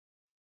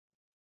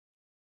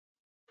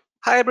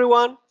Hi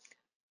everyone,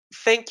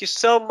 thank you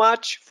so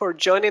much for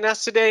joining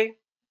us today.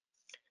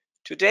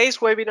 Today's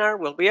webinar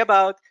will be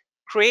about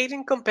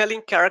creating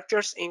compelling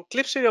characters in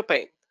Clip Studio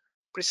Paint,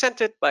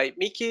 presented by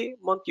Miki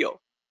Montlló.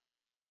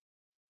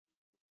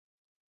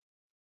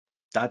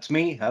 That's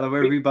me. Hello,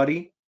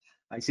 everybody.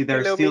 I see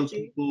there are Hello still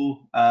Miki.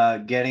 people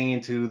getting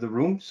into the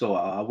room, so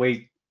I'll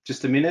wait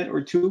just a minute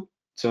or two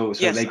so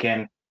they Yes,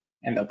 can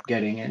end up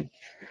getting in.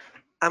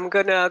 I'm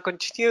gonna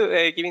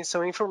continue giving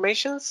some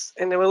informations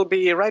and I will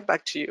be right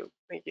back to you,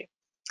 Miki.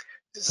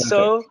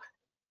 So,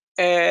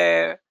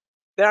 Perfect.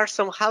 there are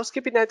some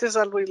housekeeping items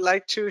I would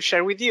like to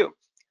share with you.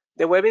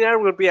 The webinar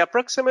will be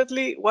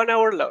approximately 1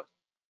 hour long.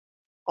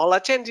 All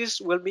attendees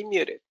will be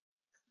muted.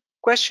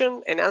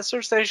 Question and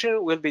answer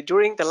session will be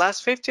during the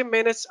last 15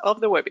 minutes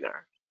of the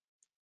webinar.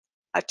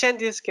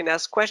 Attendees can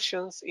ask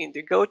questions in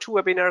the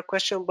GoToWebinar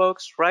question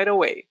box right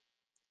away.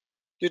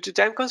 Due to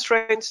time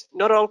constraints,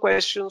 not all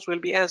questions will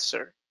be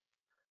answered.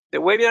 The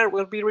webinar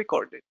will be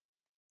recorded.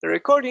 The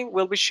recording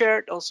will be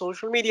shared on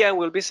social media and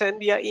will be sent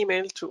via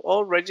email to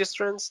all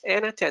registrants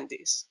and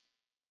attendees.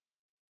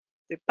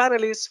 The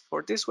panelists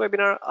for this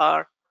webinar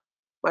are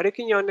Mario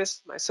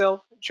Quiñones,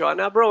 myself,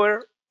 Joanna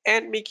Brower,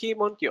 and Miki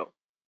Montlló.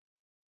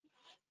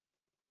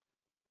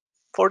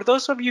 For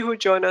those of you who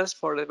join us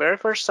for the very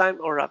first time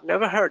or have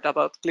never heard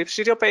about Clip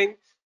Studio Paint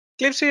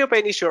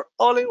is your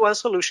all-in-one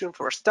solution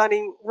for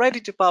stunning,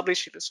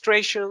 ready-to-publish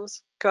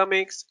illustrations,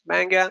 comics,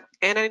 manga,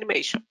 and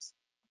animations.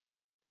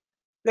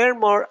 Learn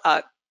more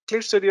at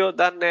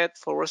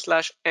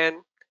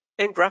clipstudio.net/n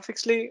and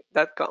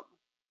graphicsly.com.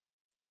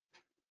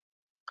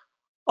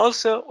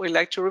 Also, we'd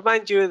like to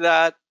remind you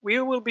that we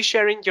will be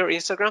sharing your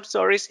Instagram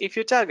stories if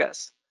you tag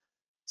us.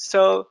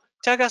 So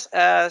tag us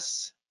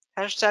as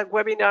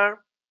 #webinar,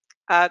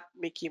 at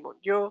Miki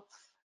Montlló,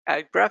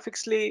 at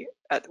Graphicsly,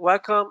 at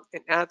Wacom,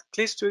 and at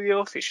Clip Studio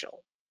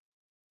Official.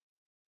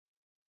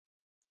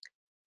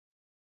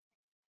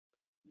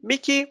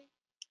 Miki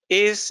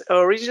is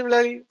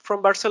originally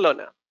from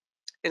Barcelona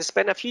and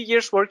spent a few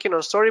years working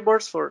on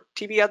storyboards for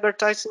TV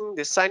advertising,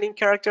 designing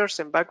characters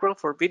and background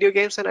for video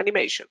games and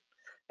animation,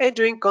 and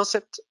doing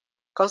concept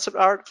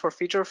art for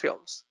feature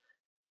films.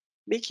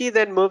 Miki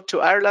then moved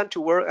to Ireland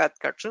to work at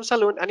Cartoon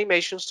Saloon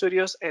animation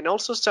studios and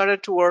also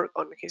started to work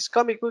on his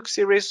comic book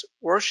series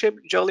Warship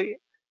Jolly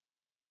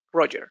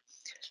Roger.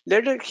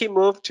 Later he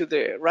moved to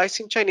the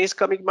rising Chinese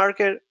comic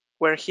market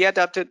where he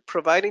adapted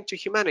Providing to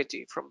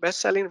Humanity from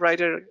best-selling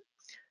writer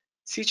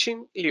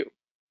Cixin Liu.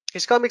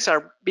 His comics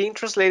are being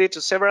translated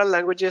to several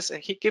languages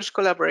and he keeps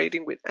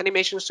collaborating with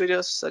animation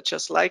studios such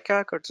as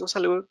Laika, Cartoon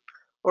Saloon,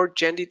 or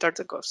Genndy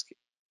Tartakovsky.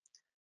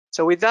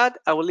 So with that,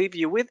 I will leave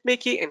you with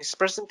Miki and his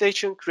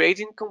presentation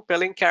Creating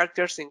Compelling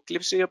Characters in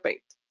Clip Studio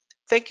Paint.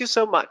 Thank you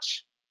so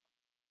much.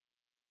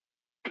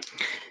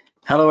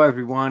 Hello,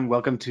 everyone.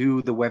 Welcome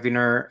to the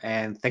webinar,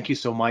 and thank you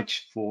so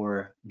much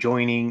for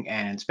joining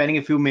and spending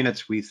a few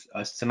minutes with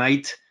us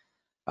tonight.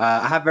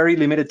 I have very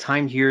limited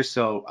time here,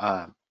 so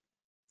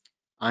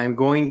I'm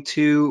going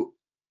to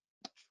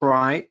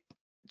try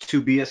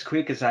to be as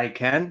quick as I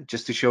can,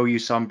 just to show you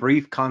some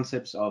brief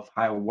concepts of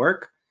how I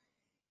work.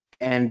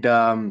 And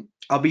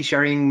I'll be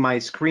sharing my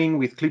screen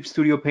with Clip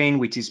Studio Paint,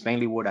 which is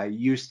mainly what I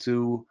used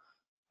to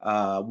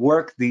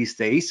work these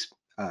days,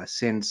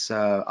 since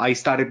I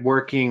started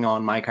working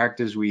on my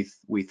characters with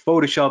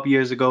Photoshop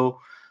years ago.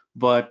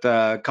 But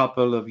a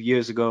couple of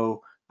years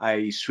ago,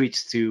 I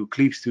switched to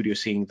Clip Studio,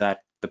 seeing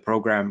that the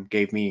program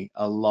gave me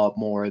a lot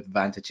more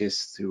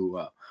advantages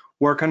to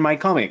work on my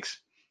comics.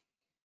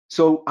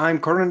 So I'm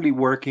currently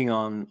working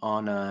on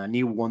a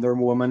new Wonder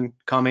Woman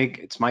comic.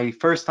 It's my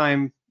first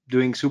time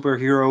doing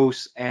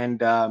superheroes,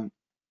 and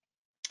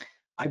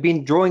I've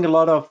been drawing a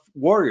lot of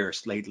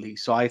warriors lately,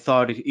 so I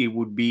thought it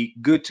would be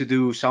good to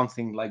do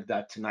something like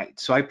that tonight.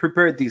 So I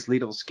prepared this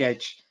little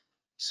sketch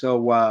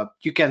so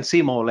you can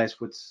see more or less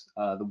what's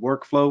the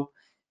workflow.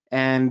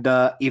 And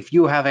if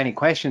you have any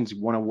questions, you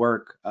want to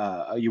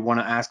you want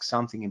to ask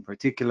something in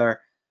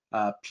particular,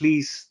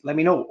 please let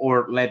me know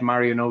or let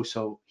Mario know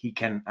so he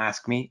can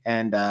ask me.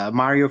 And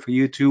Mario, for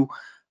you too,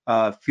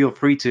 feel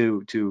free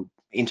to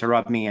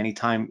interrupt me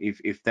anytime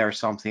if there's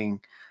something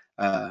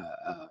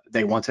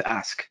they want to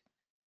ask.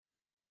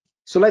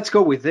 So let's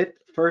go with it.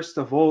 First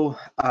of all,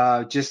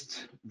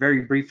 just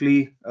very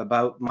briefly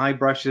about my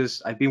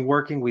brushes. I've been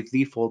working with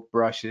default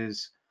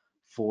brushes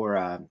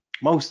for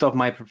most of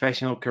my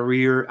professional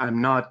career. I've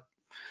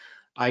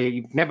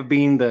never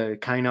been the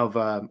kind of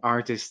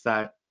artist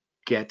that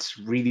gets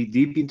really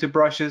deep into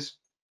brushes.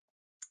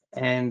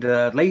 And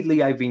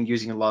lately I've been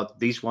using a lot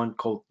this one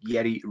called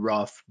Yeti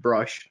Rough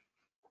Brush,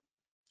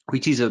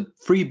 which is a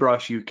free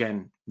brush you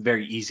can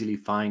very easily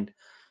find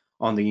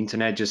on the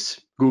internet.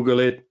 Just Google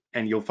it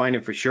and you'll find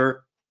it for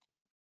sure.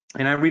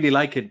 And I really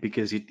like it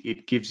because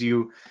it gives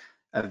you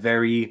a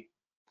very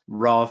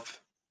rough,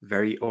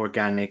 very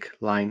organic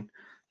line.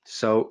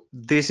 So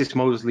this is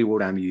mostly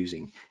what I'm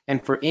using.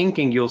 And for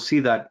inking, you'll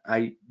see that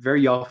I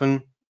very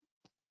often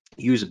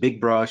use a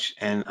big brush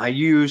and I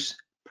use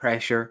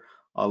pressure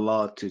a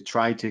lot to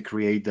try to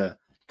create the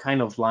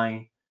kind of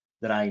line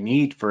that I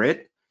need for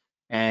it.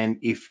 And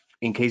if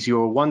in case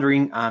you're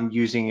wondering, I'm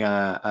using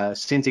a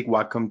Cintiq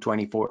Wacom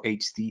 24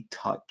 HD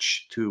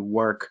Touch to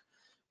work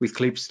with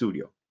Clip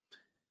Studio.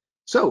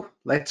 So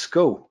let's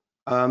go.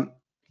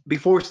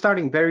 Before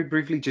starting, very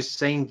briefly, just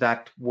saying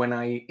that when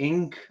I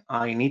ink,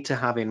 I need to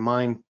have in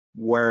mind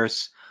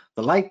where's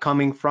the light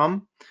coming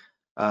from.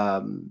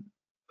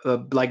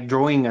 Like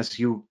drawing, as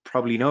you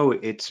probably know,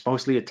 it's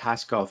mostly a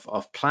task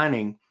of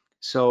planning.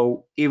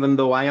 So even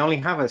though I only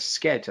have a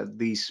sketch at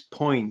this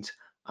point,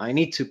 I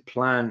need to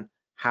plan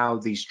how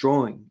this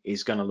drawing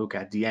is going to look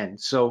at the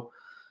end. So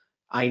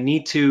I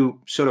need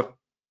to sort of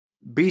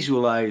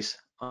visualize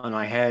on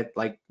my head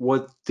like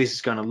what this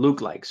is going to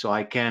look like, so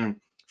I can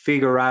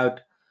figure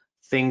out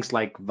things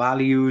like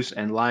values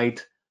and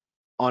light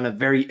on a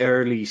very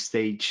early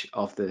stage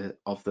of the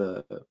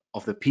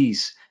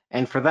piece.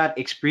 And for that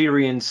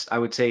experience, I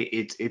would say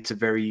it's a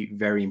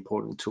very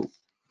important tool.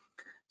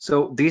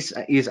 So this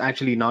is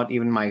actually not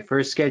even my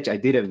first sketch. I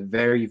did a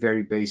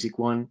very basic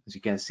one. As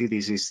you can see,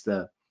 this is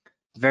the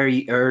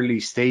very early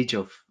stage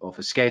of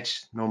a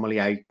sketch. Normally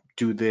I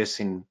do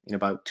this in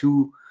about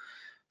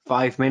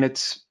 5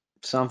 minutes,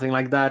 something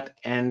like that.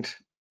 And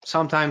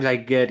sometimes I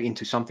get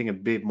into something a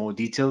bit more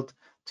detailed.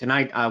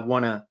 Tonight I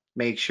want to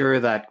make sure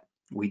that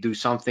we do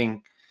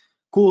something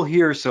cool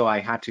here, so I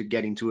had to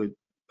get into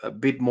a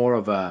bit more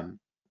of a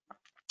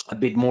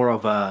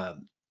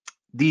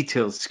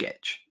detailed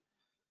sketch.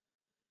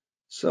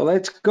 So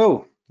let's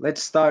go.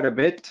 Let's start a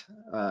bit.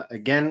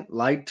 Again,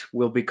 light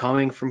will be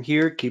coming from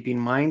here. Keep in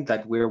mind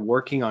that we're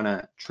working on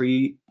a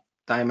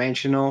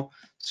 3-dimensional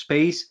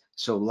space.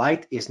 So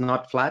light is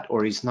not flat,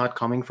 or is not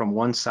coming from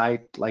one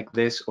side like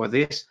this or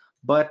this,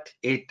 but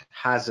it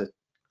has a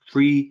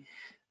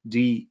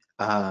 3D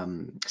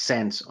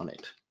sense on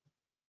it.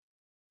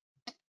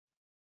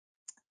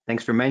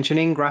 Thanks for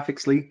mentioning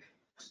Graphics Lee.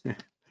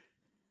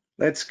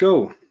 Let's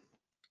go.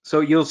 So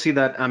you'll see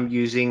that I'm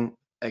using,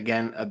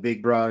 again, a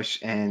big brush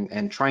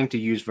and trying to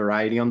use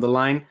variety on the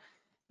line.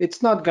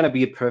 It's not going to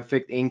be a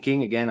perfect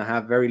inking. Again, I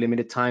have very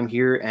limited time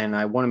here, and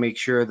I want to make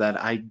sure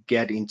that I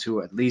get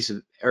into at least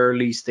an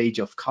early stage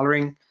of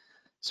coloring.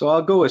 So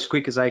I'll go as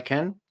quick as I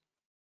can,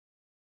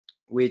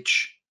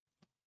 which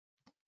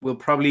will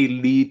probably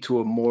lead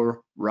to a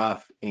more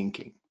rough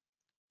inking.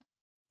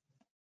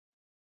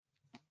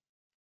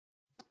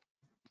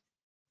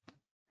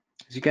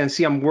 As you can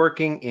see, I'm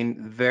working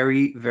in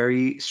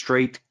very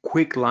straight,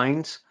 quick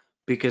lines,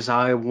 because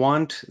I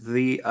want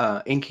the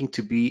inking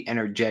to be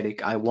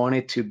energetic. I want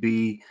it to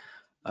be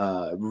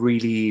I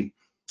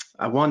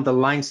want the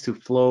lines to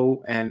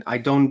flow, and I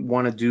don't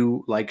want to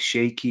do like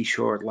shaky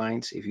short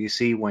lines. If you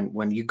see,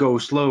 when you go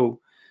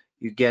slow,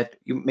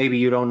 maybe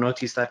you don't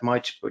notice that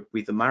much, but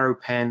with the Maru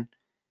pen,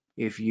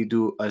 if you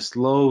do a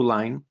slow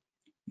line,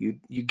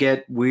 you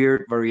get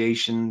weird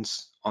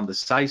variations on the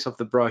size of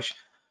the brush.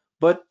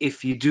 But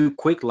if you do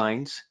quick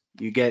lines,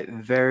 you get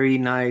very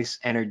nice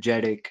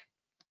energetic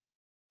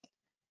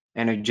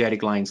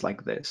lines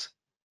like this.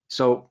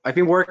 So I've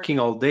been working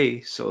all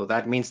day, so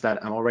that means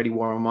that I'm already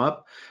warm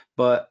up.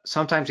 But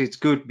sometimes it's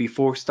good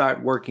before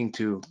start working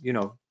to,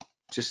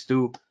 just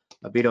do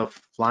a bit of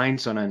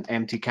lines on an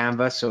empty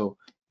canvas, so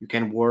you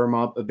can warm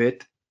up a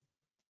bit.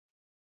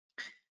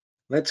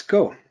 Let's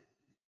go.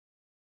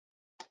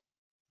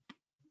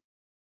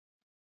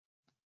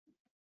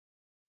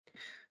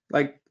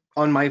 Like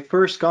on my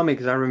first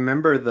comics, I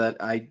remember that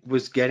I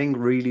was getting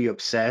really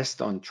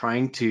obsessed on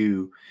trying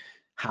to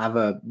have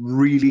a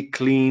really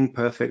clean,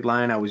 perfect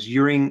line. I was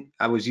using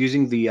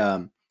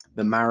the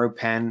Maru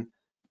pen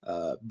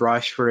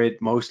brush for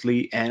it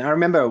mostly, and I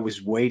remember I was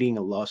waiting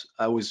a lot.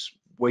 I was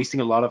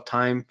wasting a lot of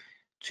time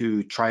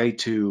to try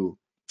to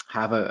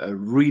have a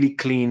really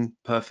clean,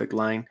 perfect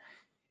line,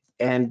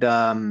 and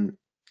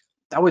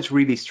that was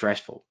really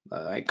stressful.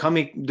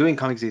 Doing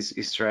comics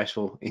is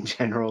stressful in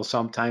general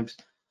sometimes,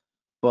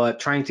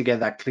 but trying to get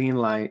that clean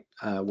line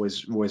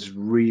was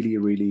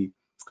really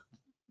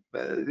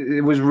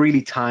it was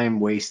really time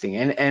wasting,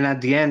 and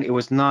at the end it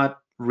was not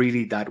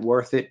really that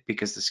worth it,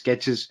 because the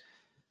sketches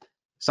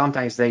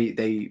sometimes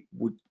they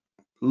would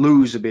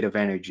lose a bit of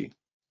energy.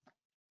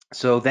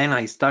 So then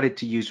I started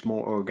to use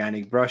more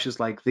organic brushes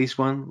like this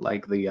one,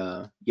 like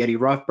the Yeti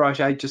rough brush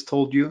I just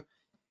told you,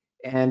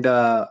 and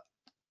I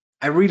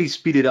really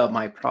speeded up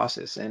my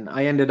process, and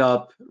I ended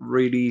up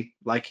really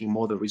liking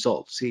more the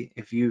results. See,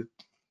 if you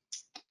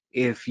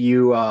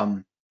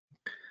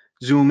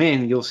zoom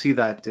in, you'll see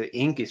that the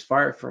ink is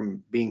far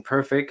from being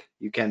perfect.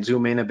 You can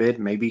zoom in a bit,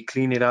 maybe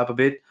clean it up a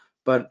bit,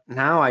 but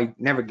now I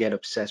never get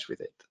obsessed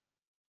with it.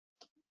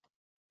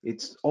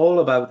 It's all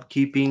about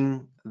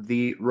keeping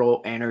the raw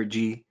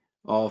energy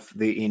of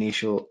the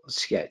initial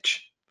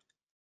sketch.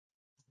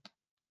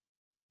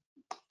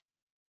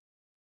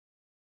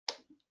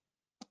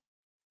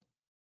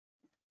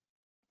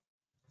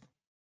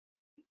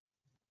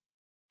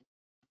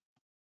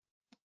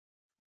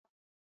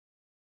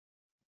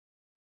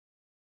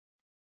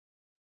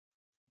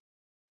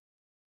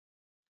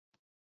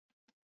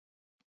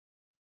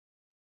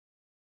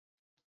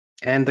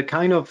 And the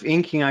kind of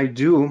inking I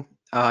do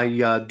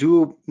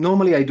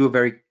normally I do a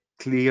very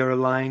clear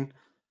line.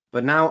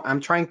 But now I'm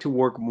trying to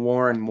work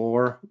more and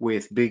more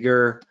with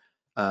bigger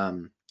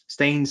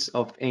stains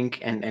of ink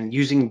and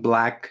using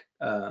black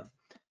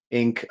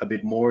ink a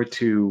bit more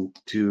to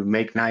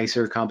make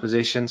nicer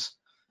compositions.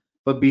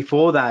 But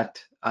before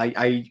that,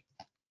 I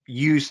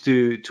used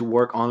to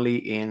work only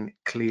in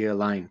clear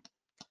line.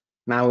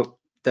 Now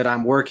that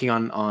I'm working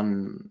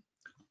on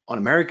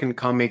American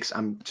comics,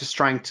 I'm just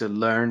trying to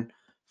learn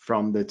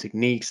from the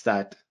techniques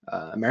that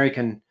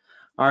American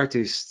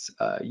artists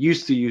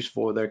used to use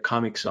for their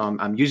comics. So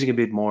I'm using a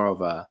bit more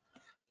of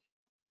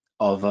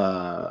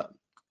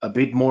a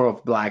bit more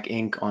of black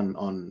ink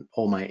on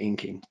all my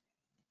inking.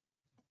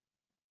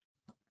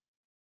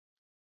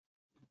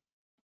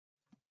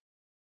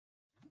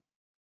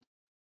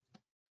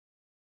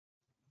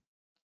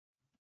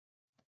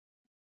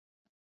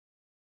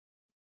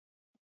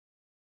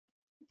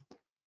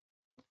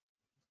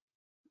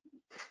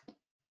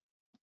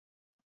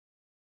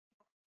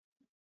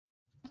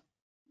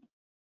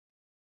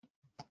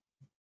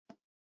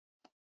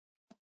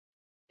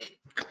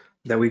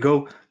 There we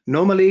go.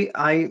 Normally,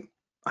 I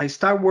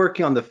start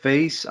working on the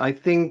face. I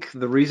think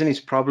the reason is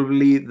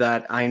probably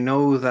that I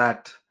know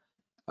that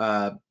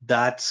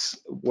that's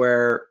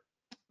where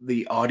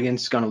the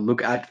audience is gonna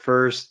look at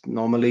first.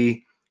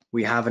 Normally,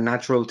 we have a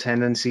natural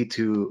tendency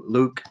to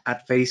look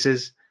at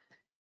faces.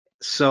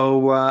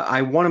 So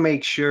I want to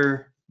make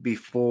sure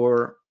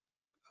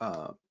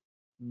uh,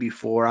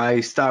 before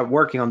I start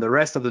working on the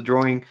rest of the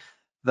drawing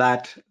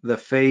that the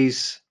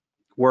face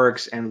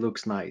works and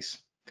looks nice.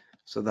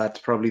 So that's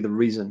probably the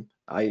reason.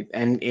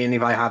 And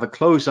if I have a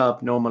close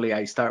up, normally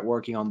I start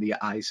working on the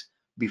eyes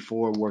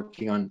before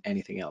working on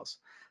anything else.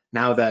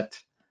 Now that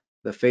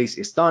the face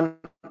is done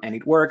and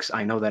it works,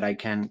 I know that I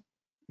can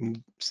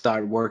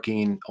start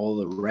working all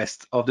the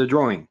rest of the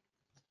drawing.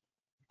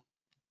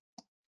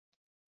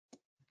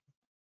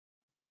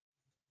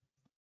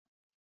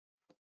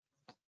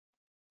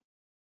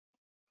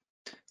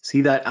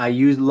 See that I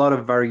use a lot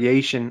of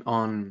variation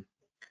on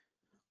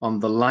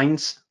the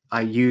lines.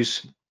 I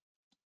use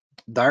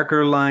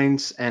darker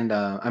lines and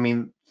I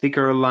mean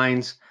thicker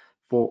lines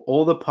for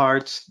all the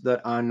parts that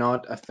are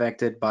not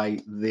affected by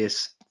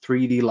this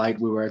 3D light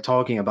we were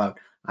talking about.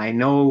 I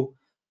know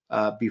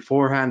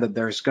beforehand that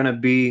there's going to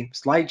be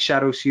slight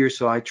shadows here,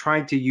 so I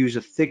tried to use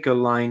a thicker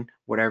line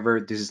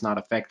whatever this is not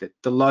affected.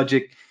 The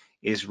logic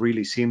is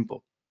really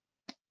simple.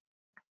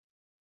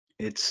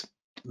 It's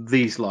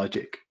this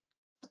logic.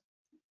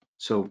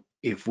 So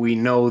if we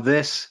know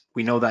this,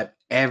 we know that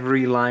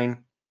every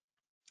line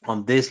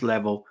on this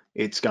level,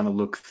 it's going to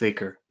look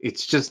thicker.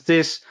 It's just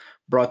this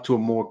brought to a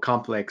more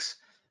complex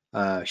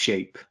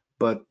shape,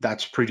 but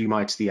that's pretty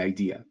much the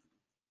idea.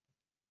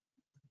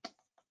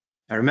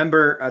 I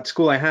remember at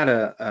school I had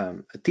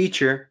a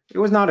teacher. It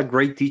was not a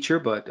great teacher,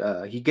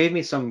 but he gave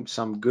me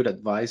some good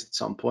advice at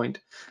some point.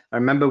 I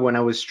remember when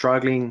I was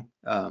struggling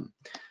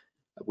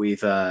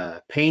with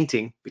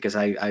painting because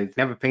I've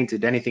never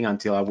painted anything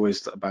until I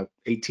was about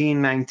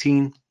 18,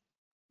 19,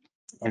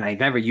 and I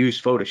never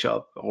used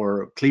Photoshop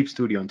or Clip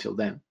Studio until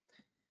then.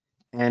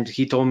 And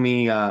he told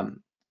me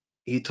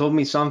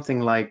something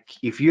like,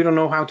 if you don't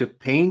know how to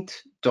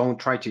paint, don't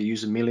try to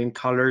use a million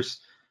colors.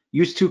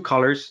 Use two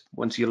colors.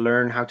 Once you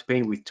learn how to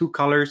paint with two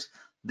colors,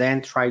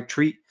 then try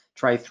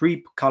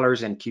three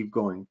colors and keep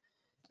going.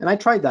 And I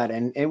tried that,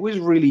 and it was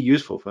really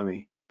useful for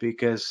me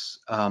because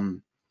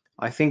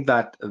I think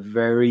that a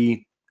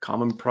very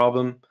common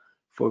problem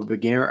for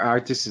beginner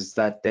artists is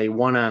that they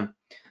wanna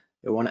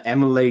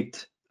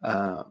emulate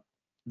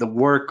the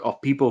work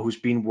of people who's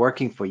been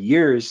working for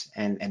years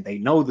and they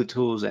know the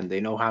tools and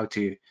they know how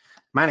to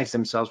manage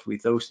themselves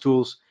with those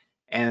tools,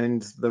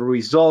 and the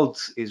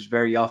result is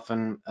very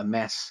often a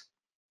mess.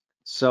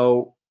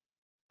 So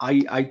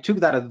I took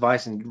that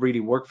advice and it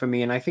really worked for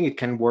me, and I think it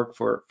can work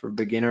for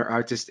beginner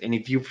artists. And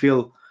if you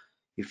feel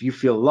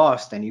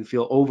lost and you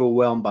feel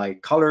overwhelmed by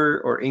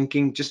color or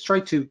inking, just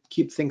try to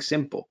keep things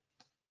simple,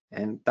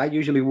 and that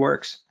usually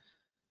works.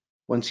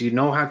 Once you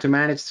know how to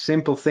manage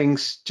simple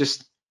things,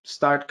 just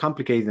start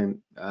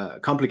complicating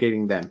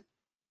them.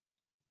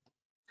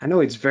 I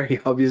know it's very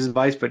obvious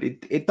advice, but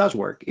it does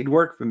work. It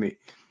worked for me.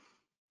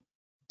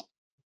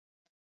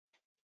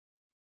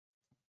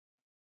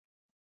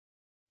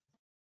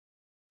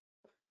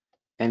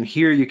 And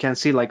here you can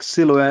see like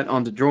silhouette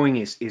on the drawing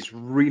is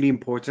really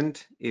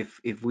important.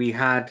 If we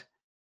had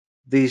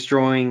this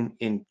drawing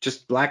in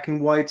just black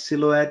and white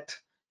silhouette,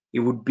 it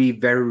would be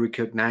very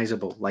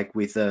recognizable, like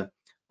with a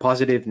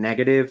positive,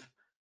 negative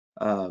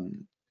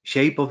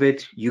shape of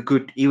it. You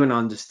could even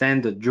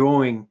understand the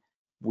drawing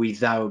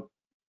without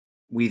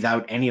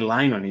any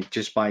line on it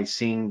just by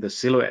seeing the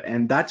silhouette.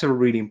 And that's a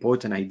really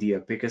important idea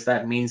because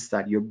that means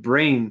that your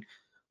brain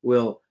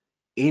will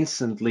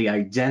instantly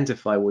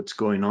identify what's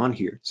going on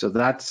here. So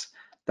that's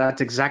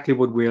exactly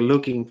what we're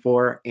looking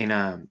for in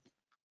a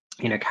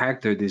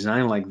character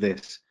design like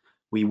this.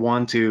 We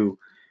want the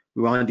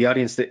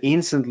audience to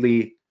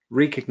instantly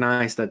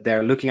recognize that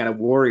they're looking at a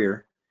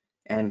warrior,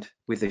 and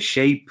with the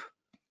shape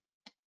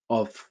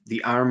of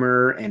the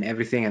armor and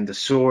everything and the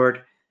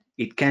sword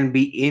it can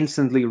be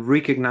instantly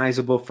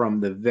recognizable from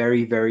the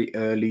very, very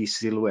early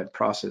silhouette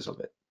process of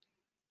it.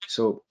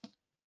 So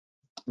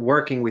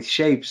working with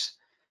shapes,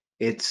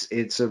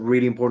 it's a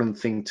really important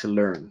thing to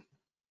learn.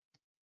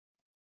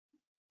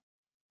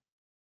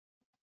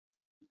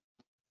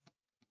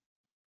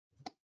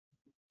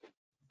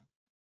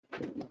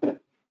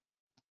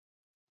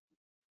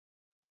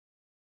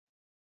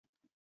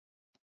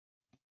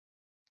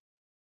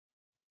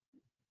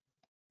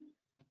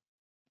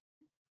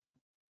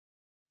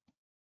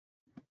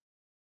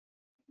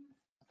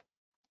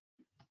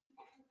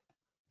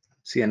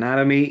 See,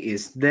 anatomy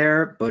is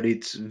there, but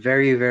it's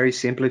very, very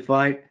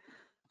simplified.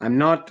 I'm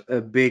not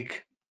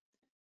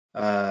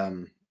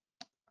um,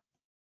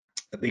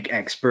 a big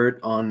expert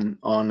on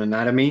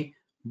anatomy,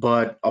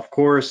 but of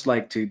course,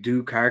 like to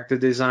do character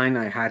design,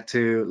 I had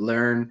to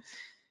learn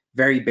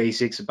very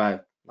basics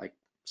about like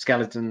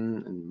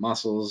skeleton and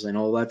muscles and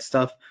all that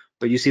stuff.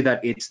 But you see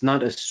that it's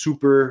not a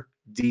super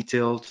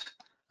detailed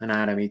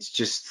anatomy. It's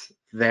just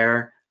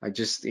there. I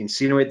just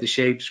insinuate the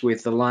shapes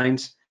with the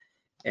lines,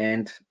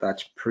 and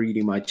that's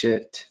pretty much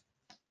it.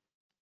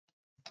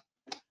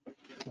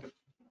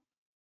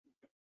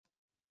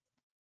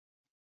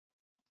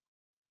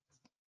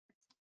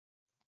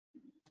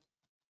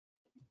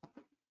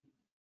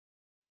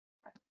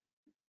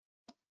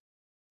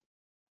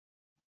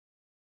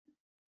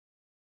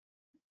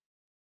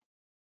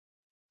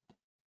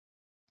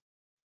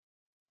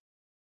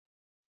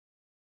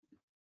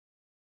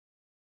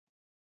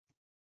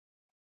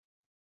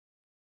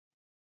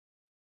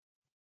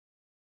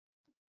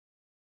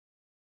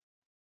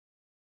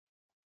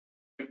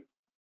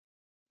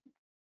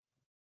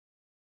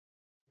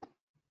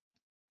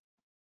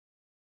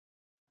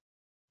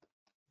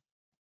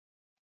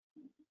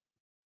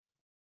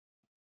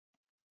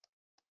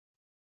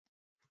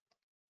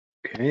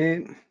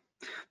 Okay,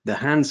 the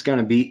hand's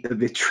gonna be a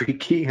bit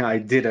tricky. I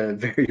did a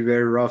very,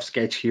 very rough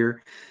sketch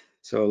here.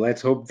 So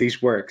let's hope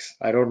this works.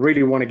 I don't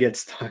really want to get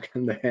stuck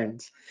in the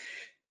hands.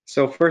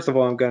 So first of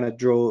all, I'm gonna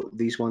draw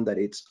this one that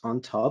it's on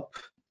top.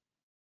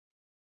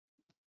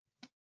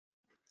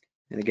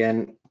 And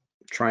again,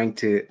 trying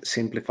to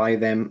simplify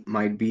them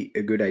might be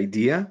a good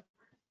idea.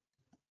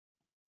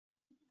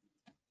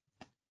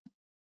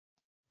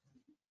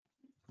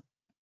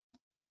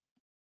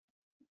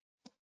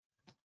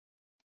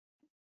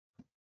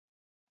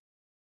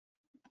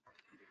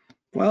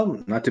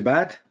 Well, not too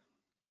bad.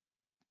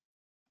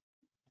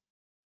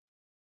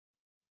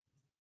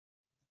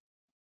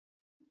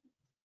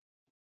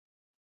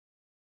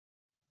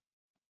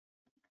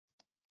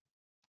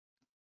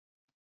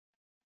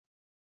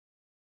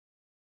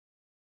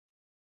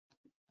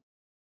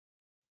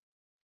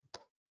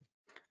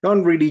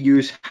 Don't really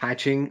use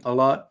hatching a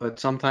lot, but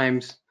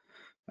sometimes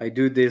I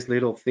do these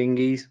little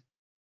thingies.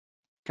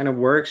 Kind of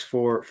works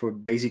for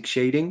basic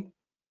shading.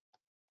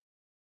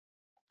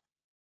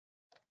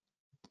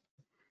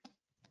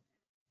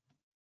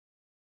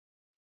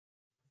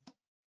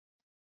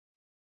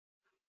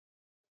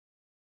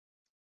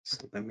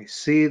 So let me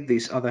see,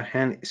 this other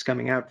hand is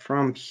coming out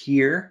from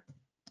here.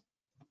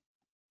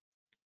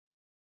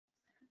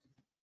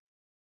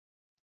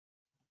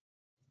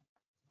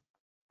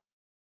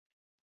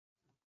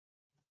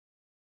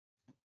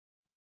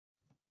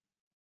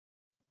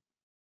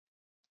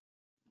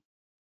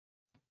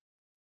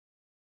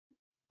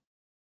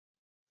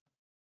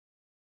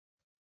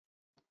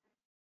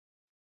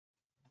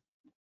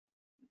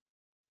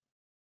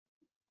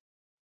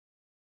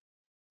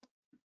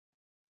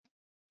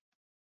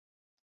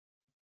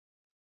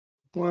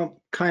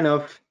 Well, kind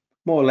of,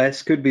 more or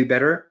less, could be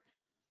better,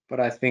 but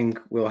I think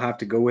we'll have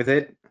to go with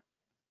it.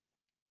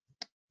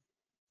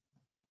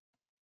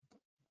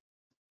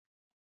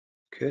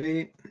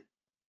 Okay.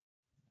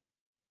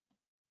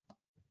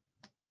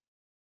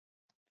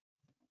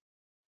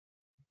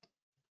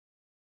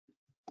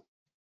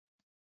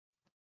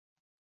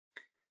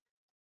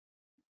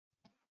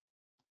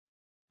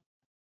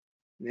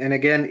 And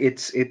again,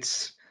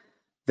 it's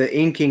the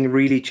inking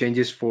really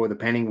changes for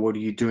depending what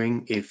you're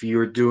doing. If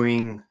you're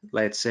doing,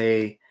 let's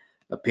say,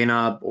 a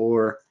pinup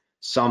or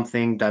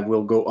something that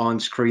will go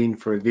on screen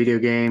for a video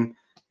game,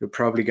 you're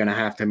probably gonna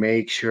have to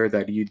make sure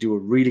that you do a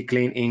really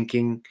clean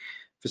inking.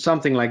 For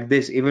something like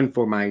this, even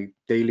for my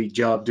daily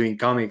job doing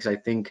comics, I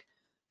think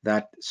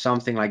that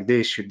something like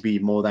this should be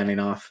more than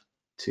enough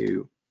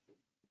to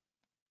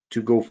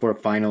go for a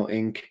final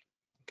ink.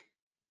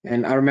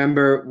 And I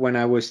remember when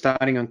I was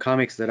starting on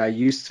comics that I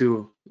used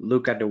to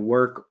look at the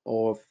work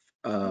of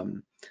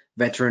um,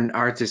 veteran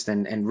artists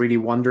and really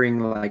wondering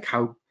like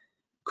how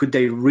could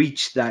they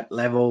reach that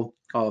level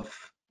of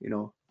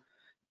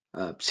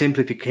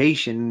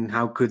simplification?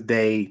 How could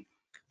they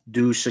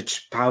do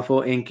such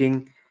powerful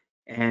inking?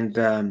 And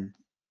I've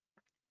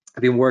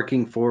been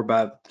working for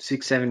about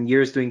 6-7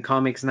 years doing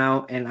comics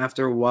now, and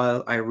after a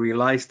while I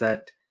realized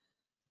that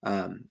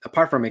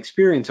apart from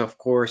experience, of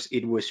course,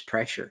 it was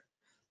pressure.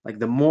 Like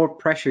the more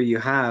pressure you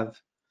have,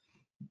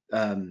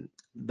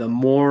 the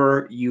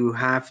more you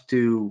have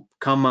to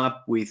come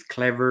up with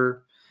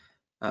clever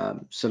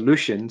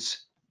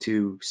solutions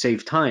to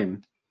save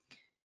time.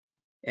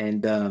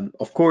 And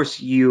of course,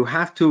 you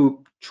have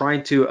to try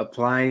to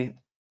apply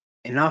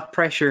enough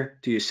pressure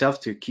to yourself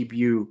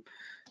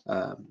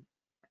um,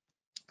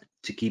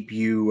 to keep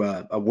you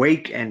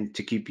awake and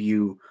to keep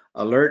you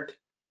alert,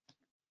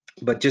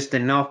 but just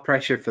enough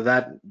pressure for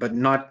that, but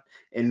not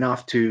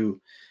enough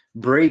to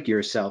break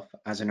yourself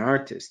as an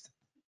artist.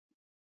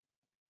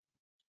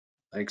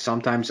 Like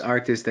sometimes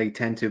artists, they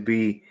tend to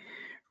be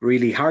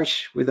really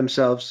harsh with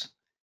themselves,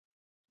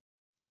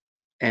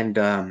 and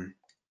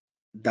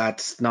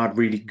that's not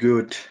really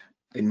good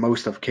in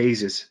most of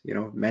cases. You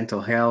know,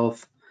 mental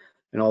health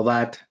and all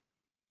that.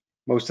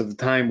 Most of the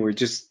time, we're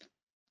just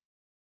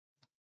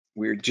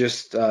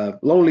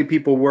lonely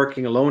people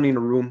working alone in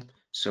a room.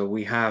 So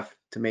we have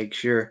to make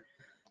sure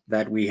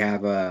that we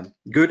have a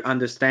good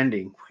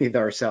understanding with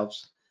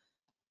ourselves.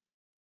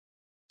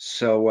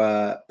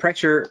 So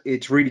pressure,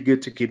 it's really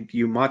good to keep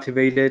you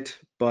motivated,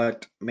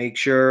 but make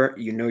sure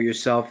you know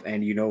yourself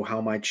and you know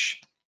how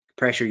much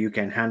pressure you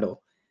can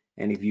handle.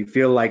 And if you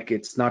feel like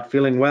it's not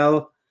feeling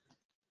well,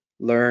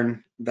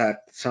 learn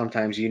that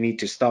sometimes you need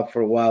to stop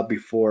for a while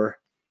before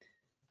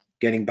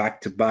getting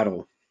back to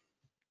battle.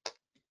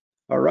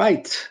 All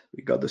right,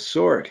 we got the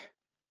sword.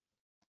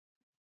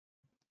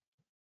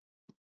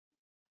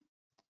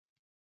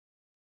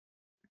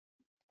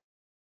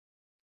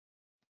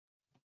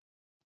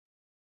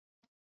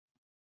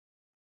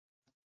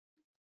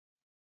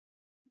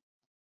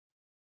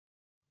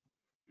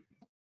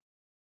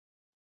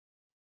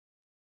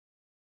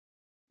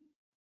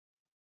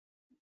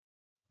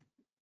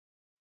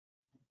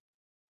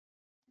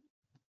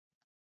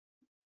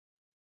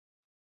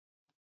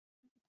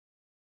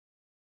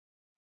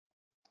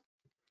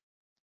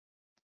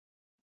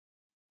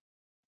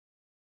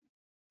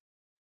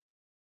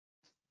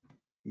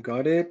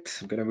 Got it.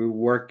 I'm gonna be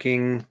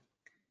working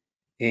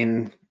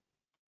in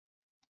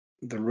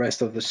the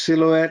rest of the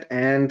silhouette,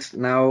 and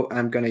now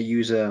I'm gonna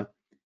use a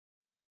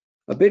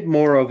bit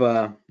more of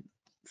a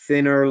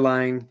thinner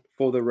line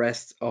for the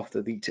rest of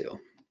the detail.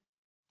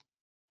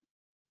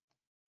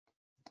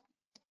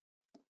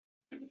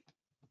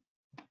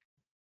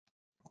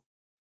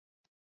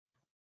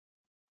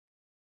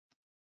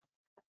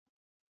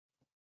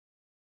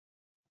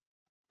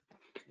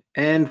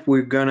 And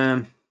we're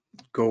gonna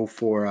go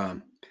for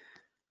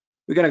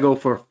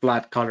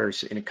flat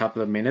colors in a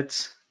couple of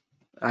minutes.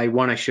 I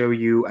want to show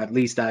you at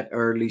least that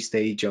early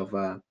stage of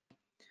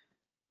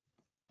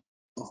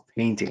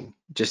painting,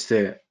 just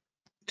to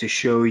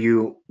show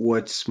you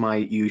what's my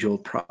usual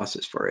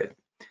process for it.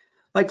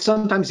 Like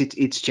sometimes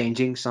it's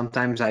changing.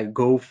 Sometimes I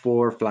go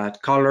for flat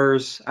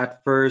colors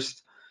at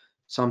first.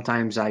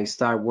 Sometimes I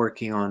start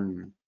working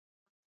on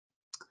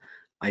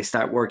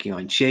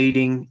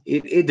shading.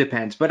 It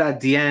depends, but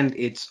at the end,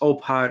 it's all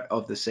part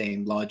of the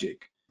same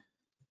logic.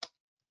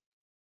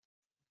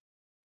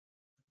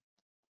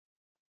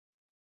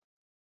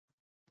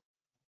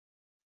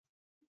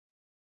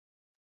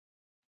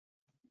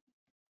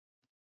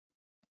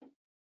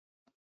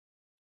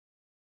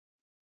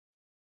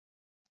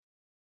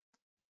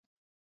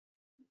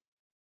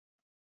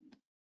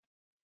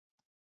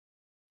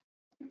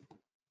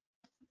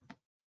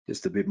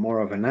 Just a bit more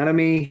of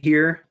anatomy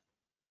here.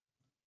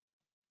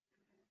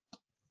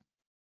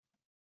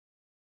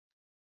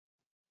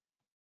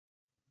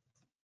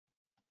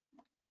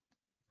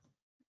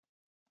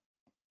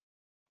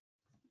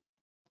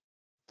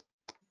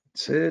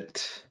 That's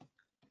it.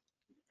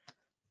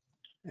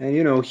 And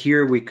you know,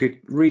 here we could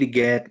really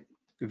get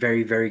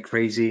very, very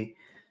crazy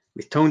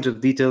with tons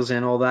of details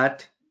and all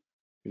that.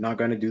 We're not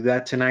going to do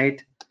that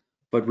tonight,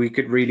 but we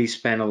could really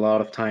spend a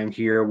lot of time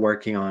here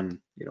working on,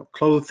 you know,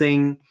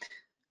 clothing,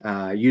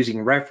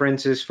 using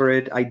references for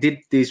it. I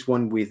did this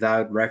one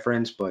without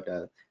reference, but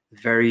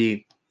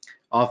very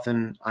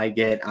often I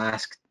get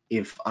asked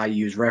if I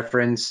use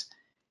reference,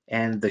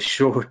 and the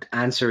short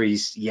answer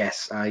is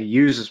yes. I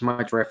use as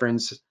much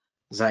reference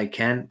as I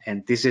can,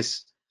 and this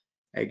is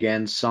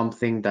again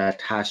something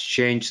that has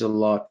changed a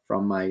lot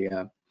from my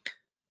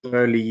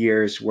early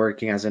years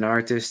working as an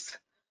artist.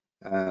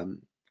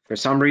 For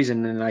some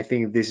reason, and I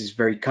think this is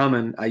very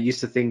common, I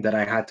used to think that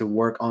I had to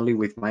work only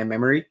with my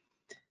memory.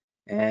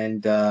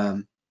 And,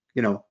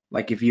 you know,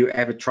 like if you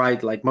ever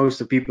tried, like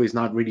most of the people is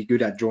not really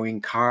good at drawing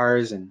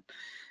cars and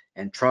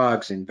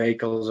trucks and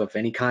vehicles of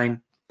any kind.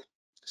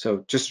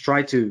 So just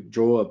try to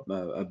draw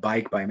a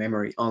bike by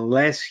memory.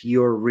 Unless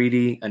you're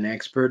really an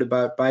expert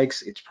about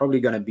bikes, it's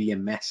probably going to be a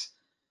mess.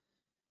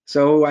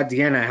 So at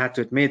the end, I had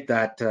to admit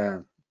that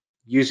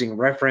using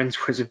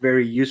reference was a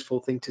very useful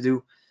thing to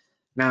do.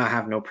 Now I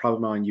have no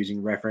problem on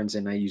using reference,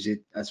 and I use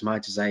it as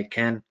much as I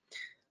can.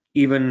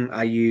 Even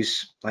I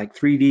use like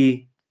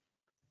 3D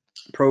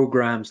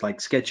programs like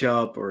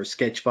SketchUp or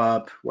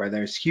Sketchfab, where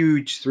there's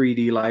huge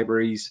 3D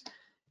libraries,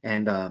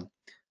 and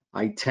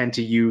I tend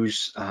to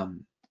use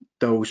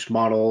those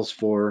models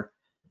for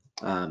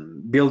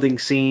building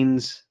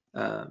scenes,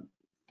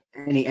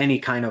 any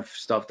kind of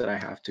stuff that I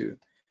have to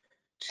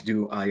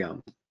do. I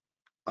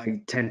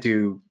tend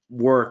to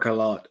work a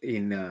lot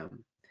in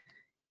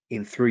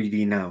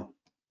 3D now.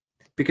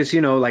 because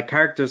you know, like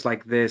characters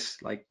like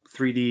this, like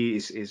 3D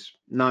is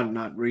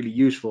not really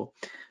useful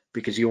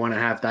because you want to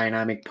have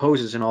dynamic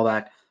poses and all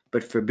that.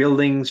 But for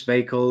buildings,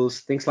 vehicles,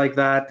 things like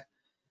that,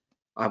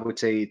 I would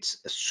say it's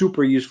a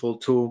super useful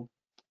tool,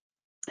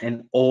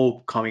 and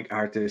all comic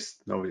artists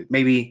know it.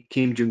 Maybe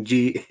Kim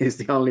Jung-gi is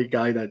the only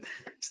guy that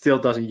still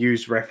doesn't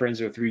use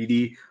reference or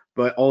 3D,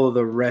 but all of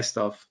the rest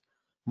of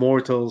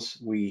mortals,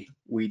 we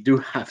do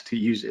have to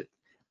use it.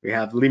 We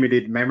have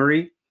limited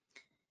memory,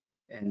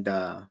 and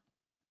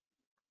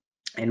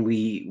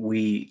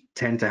we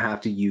tend to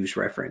have to use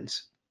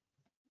reference.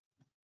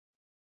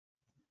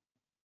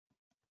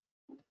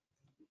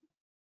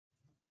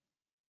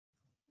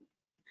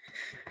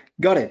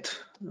 Got it.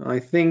 I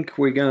think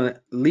we're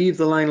gonna leave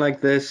the line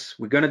like this.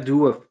 We're gonna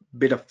do a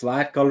bit of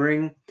flat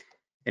coloring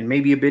and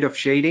maybe a bit of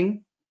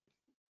shading.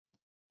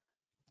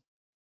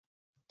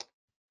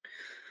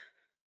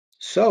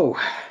 So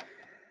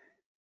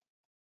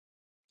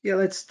yeah,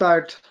 let's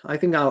start. I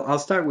think I'll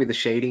start with the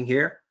shading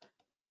here.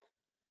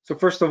 So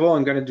first of all,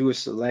 I'm gonna do a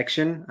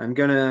selection. I'm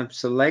gonna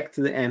select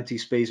the empty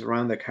space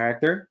around the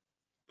character,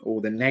 or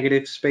the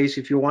negative space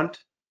if you want.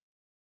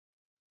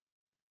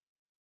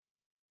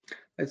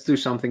 Let's do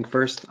something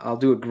first. I'll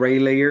do a gray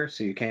layer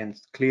so you can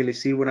clearly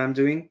see what I'm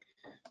doing.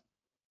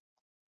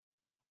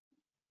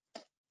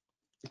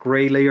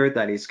 Gray layer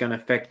that is going to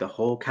affect the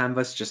whole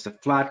canvas, just a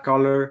flat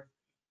color.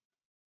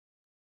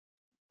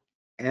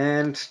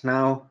 And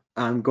now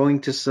I'm going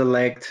to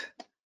select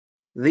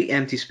the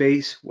empty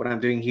space. What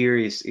I'm doing here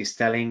is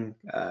telling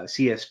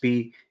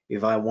CSP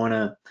if I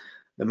want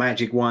the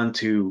magic wand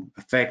to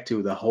affect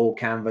to the whole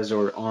canvas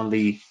or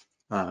only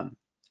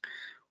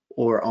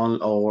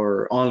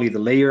only the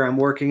layer I'm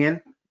working in.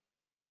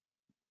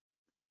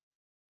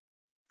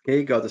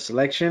 Okay, got the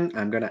selection.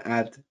 I'm going to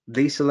add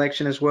the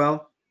selection as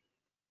well.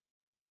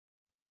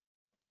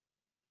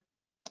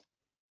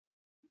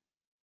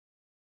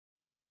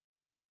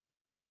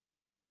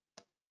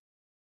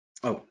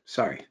 Oh,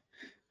 sorry.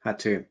 Had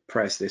to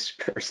press this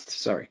first.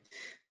 Sorry.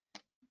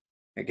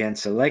 Again,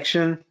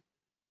 selection.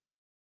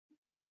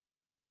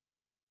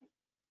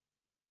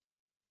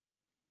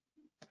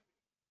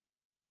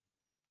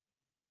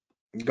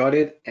 Got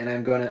it. And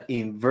I'm going to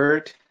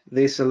invert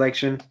this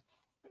selection.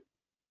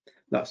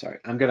 No, sorry.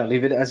 I'm going to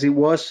leave it as it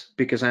was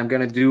because I'm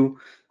going to do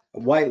a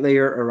white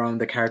layer around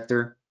the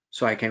character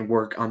so I can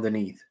work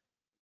underneath.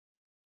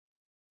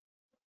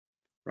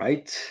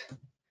 Right?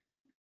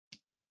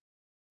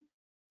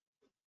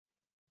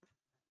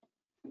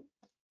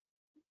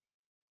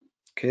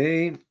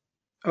 Okay.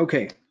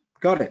 Okay.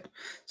 Got it.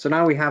 So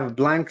now we have a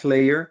blank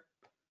layer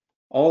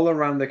all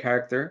around the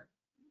character.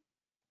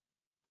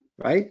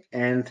 Right?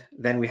 And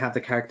then we have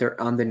the character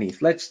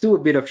underneath. Let's do a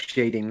bit of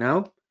shading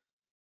now.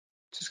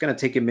 Just going to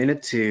take a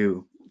minute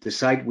to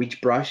decide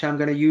which brush I'm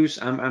going to use.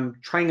 I'm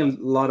trying a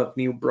lot of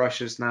new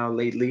brushes now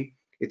lately.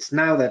 It's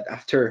now that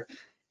after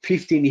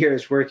 15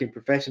 years working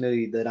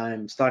professionally that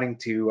I'm starting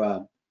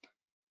to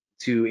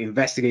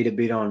investigate a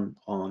bit on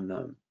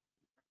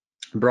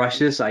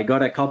brushes. I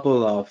got a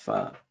couple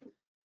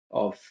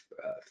of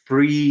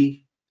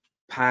free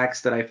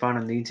packs that I found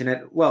on the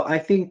internet. Well, I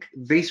think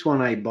this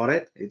one I bought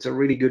it. It's a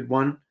really good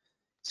one.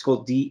 It's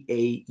called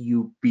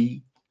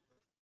DAUB.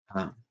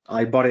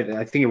 I bought it.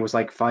 I think it was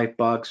like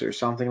 $5 or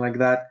something like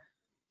that.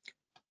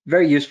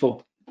 Very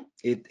useful.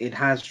 It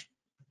has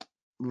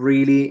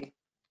really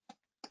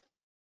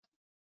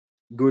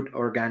good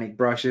organic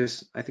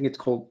brushes. I think it's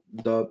called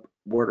Dub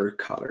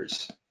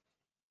Watercolors.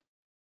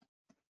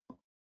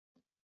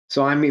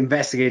 So I'm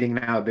investigating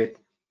now a bit.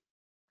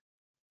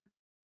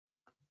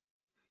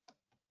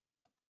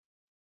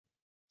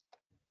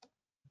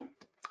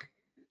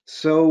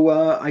 So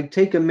I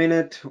take a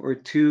minute or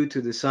two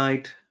to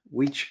decide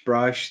which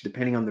brush,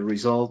 depending on the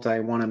result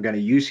I'm going to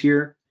use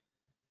here.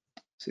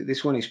 So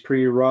this one is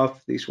pretty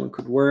rough. This one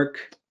could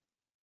work.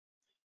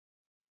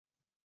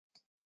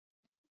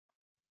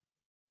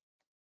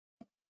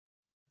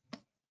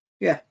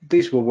 Yeah,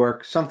 this will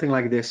work. Something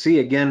like this. See,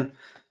 again,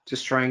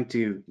 just trying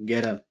to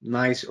get a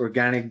nice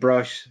organic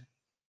brush.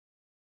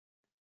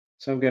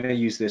 So I'm going to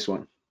use this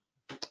one.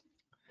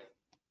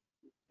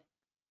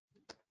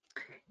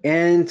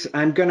 And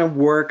I'm going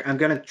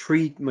to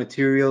treat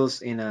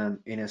materials in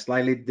a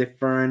slightly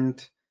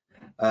different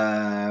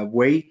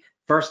way.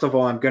 First of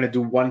all, I'm going to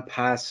do one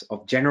pass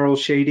of general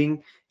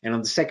shading. And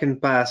on the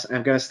second pass,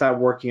 I'm going to start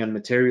working on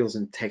materials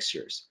and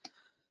textures.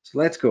 So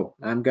let's go.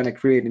 I'm going to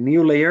create a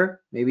new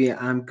layer. Maybe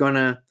I'm going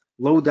to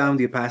low down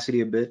the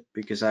opacity a bit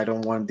because I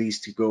don't want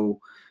these to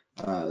go,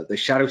 the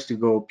shadows to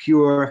go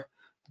pure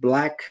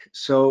black.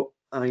 So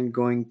I'm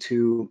going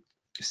to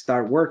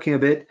start working a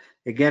bit.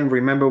 Again,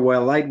 remember where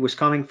light was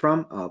coming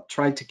from. I'll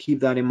try to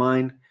keep that in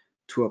mind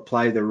to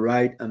apply the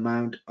right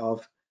amount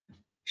of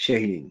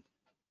shading.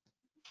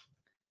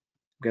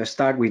 I'm going to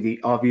start with the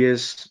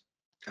obvious,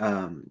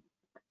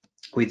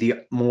 with the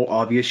more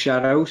obvious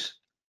shadows.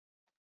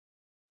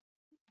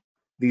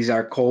 These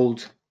are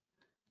called,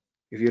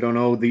 if you don't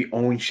know, the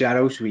own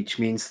shadows, which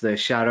means the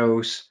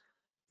shadows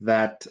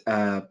that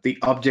the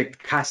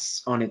object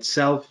casts on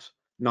itself,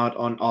 not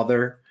on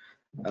other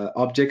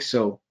objects.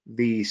 So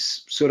the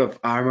sort of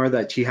armor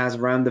that she has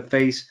around the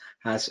face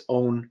has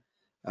own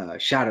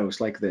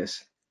shadows like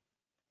this.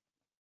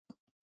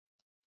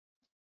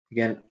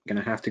 Again,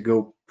 gonna have to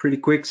go pretty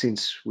quick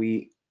since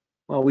we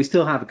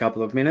still have a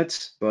couple of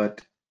minutes,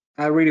 but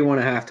I really want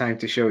to have time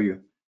to show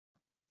you.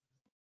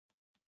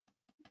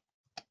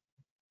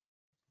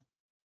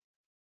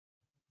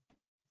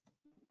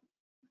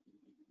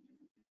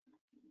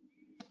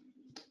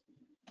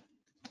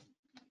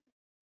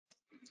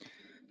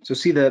 So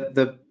see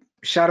the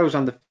shadows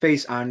on the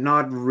face are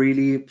not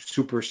really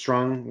super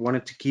strong.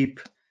 Wanted to keep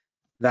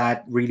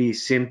that really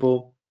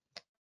simple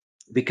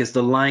because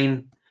the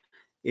line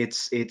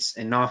it's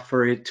enough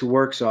for it to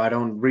work, so I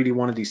don't really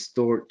want to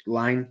distort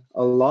line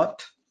a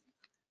lot.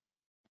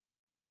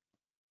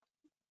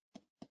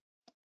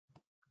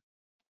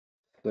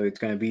 So it's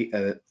going to be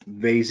a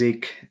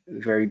basic,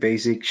 very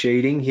basic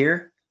shading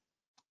here.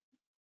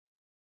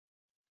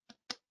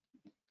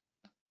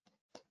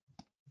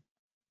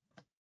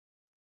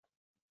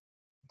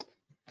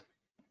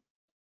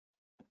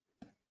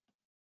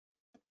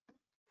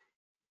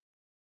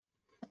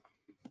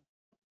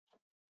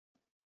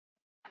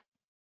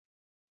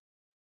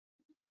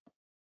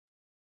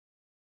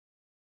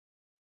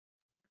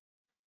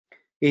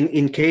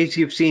 In case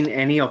you've seen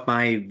any of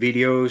my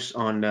videos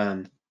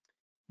on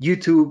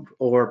YouTube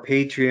or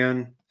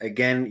Patreon,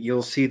 again,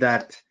 you'll see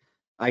that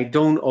I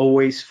don't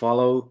always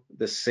follow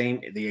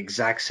the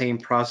exact same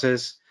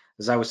process.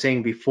 As I was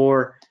saying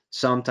before,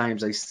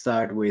 sometimes I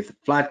start with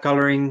flat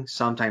coloring,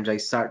 sometimes I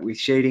start with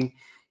shading.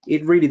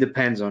 It really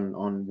depends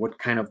on what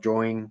kind of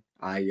drawing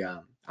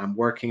I'm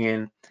working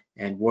in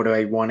and what do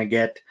I want to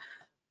get.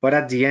 But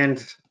at the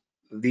end,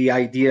 the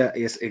idea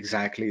is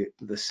exactly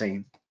the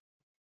same.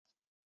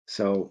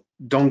 So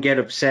don't get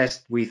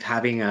obsessed with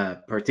having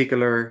a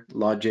particular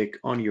logic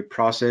on your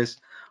process,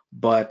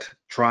 but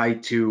try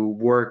to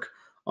work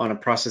on a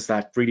process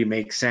that really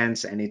makes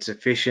sense and it's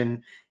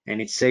efficient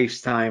and it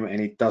saves time and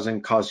it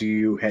doesn't cause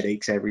you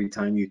headaches every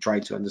time you try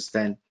to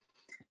understand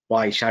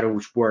why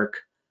shadows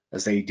work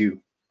as they do.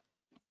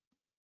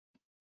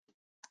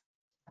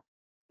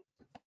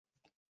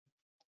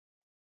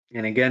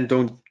 And again,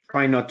 don't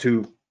try not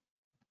to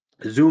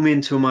zoom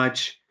in too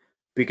much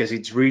because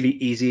it's really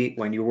easy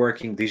when you're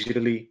working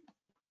digitally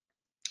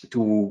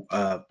to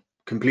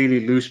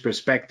completely lose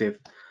perspective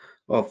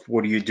of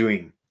what you're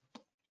doing,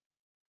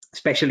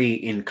 especially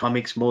in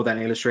comics more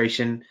than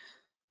illustration.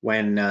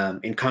 When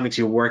in comics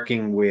you're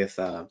working with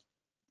a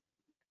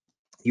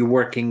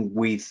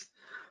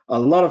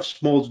lot of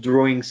small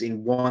drawings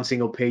in one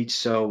single page,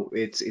 so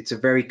it's a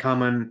very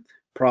common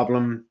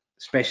problem,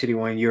 especially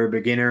when you're a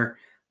beginner,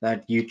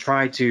 that you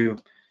try to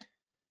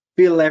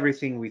fill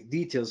everything with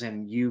details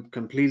and you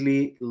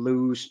completely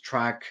lose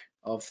track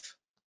of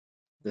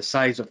the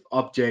size of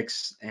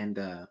objects and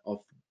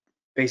of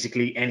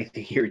basically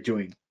anything you're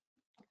doing.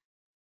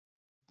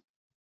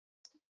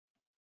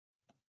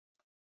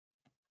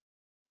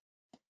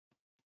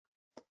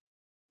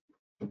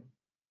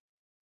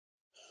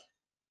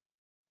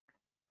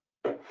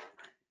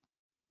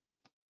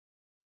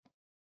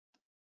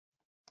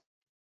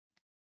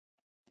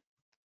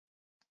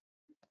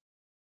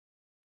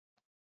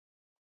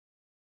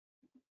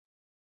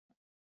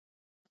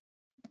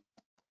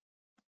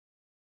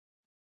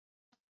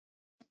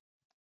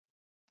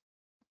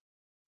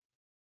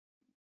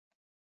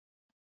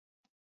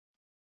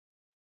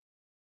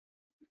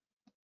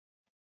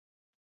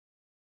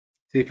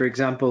 See, for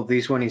example,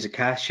 this one is a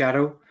cast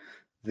shadow.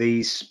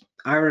 This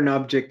iron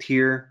object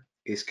here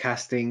is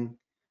casting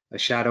a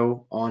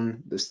shadow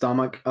on the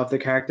stomach of the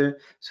character.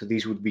 So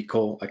these would be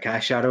called a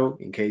cast shadow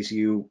in case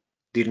you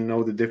didn't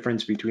know the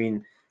difference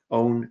between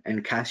own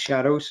and cast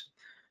shadows.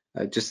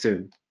 Just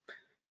to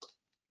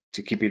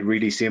keep it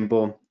really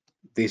simple,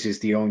 this is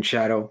the own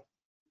shadow.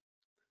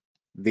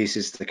 This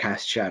is the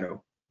cast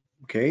shadow.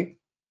 Okay.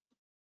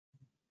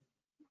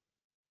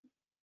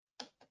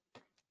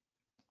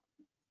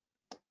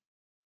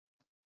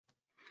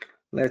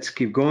 Let's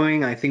keep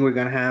going. I think we're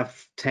gonna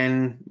have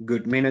 10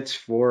 good minutes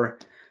for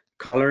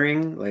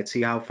coloring. Let's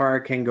see how far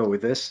I can go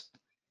with this.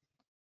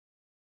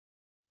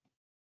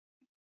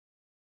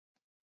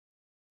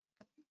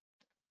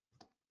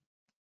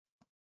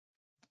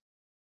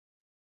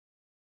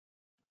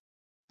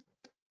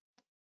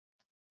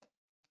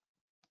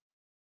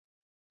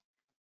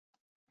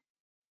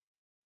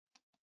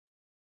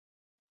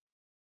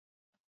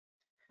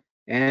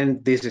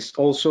 And this is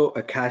also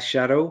a cast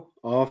shadow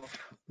of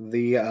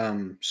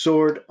the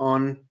sword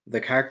on the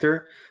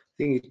character. I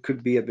think it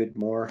could be a bit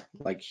more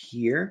like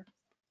here.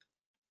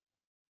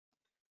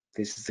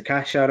 This is the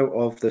cast shadow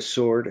of the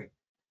sword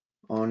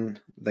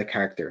on the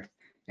character.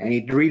 And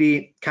it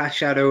really, cast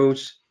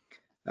shadows,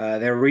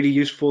 they're really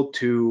useful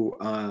to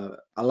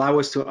allow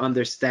us to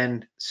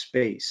understand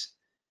space.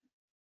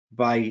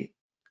 By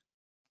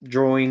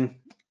drawing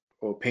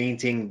or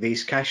painting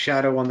this cast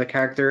shadow on the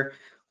character,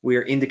 we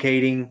are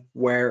indicating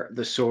where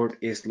the sword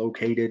is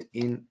located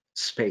in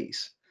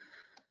space.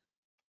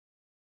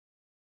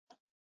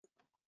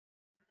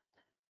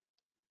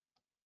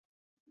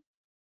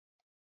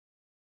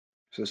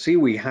 So see,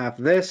 we have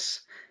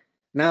this.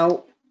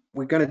 Now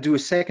we're gonna do a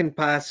second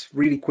pass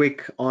really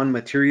quick on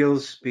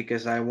materials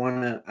because I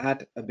wanna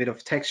add a bit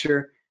of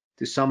texture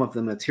to some of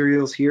the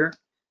materials here,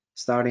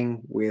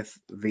 starting with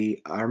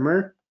the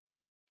armor.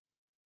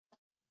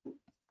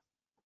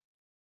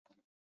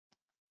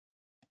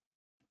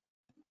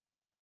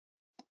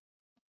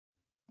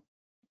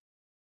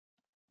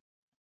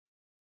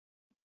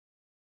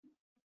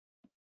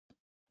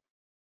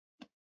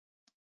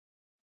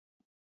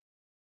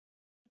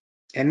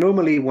 And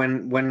normally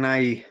when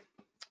I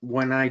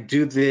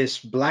do this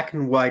black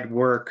and white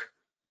work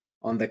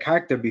on the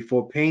character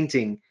before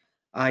painting,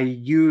 I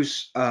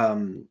use a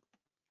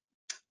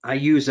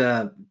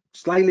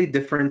slightly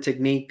different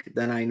technique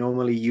than I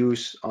normally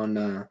use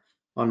on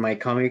my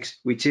comics,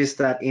 which is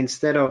that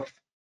instead of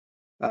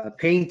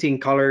painting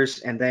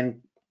colors and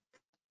then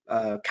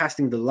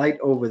casting the light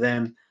over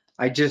them,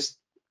 I just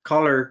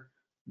color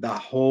the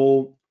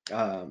whole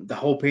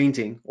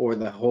painting or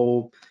the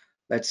whole,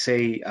 let's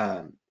say,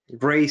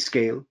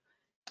 grayscale,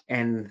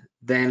 and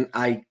then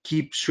I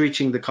keep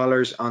switching the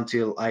colors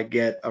until I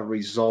get a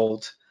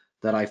result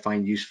that I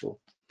find useful.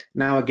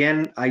 Now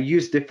again, I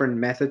use different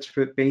methods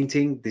for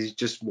painting. This is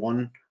just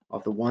one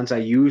of the ones I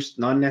use,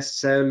 not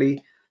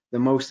necessarily the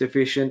most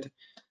efficient.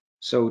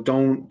 So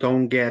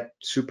don't get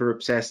super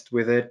obsessed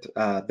with it.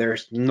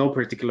 There's no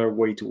particular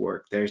way to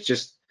work. There's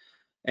just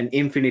an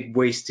infinite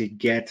ways to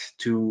get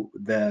to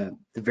the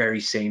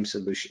very same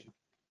solution.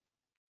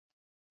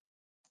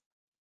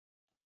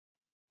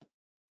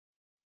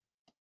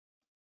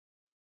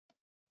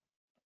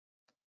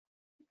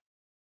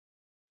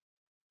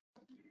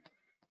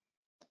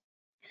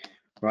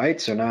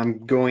 Right, so now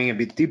I'm going a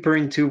bit deeper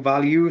into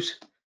values.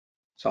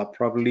 So I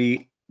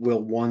probably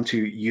will want to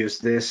use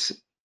this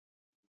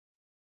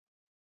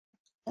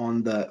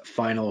on the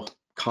final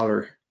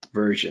color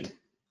version.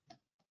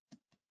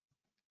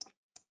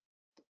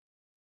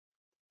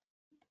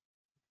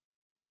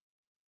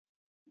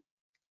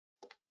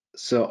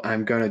 So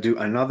I'm going to do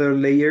another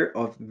layer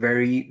of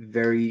very,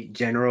 very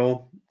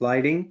general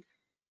lighting.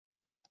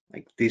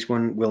 Like this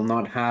one will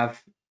not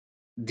have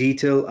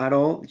detail at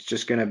all. It's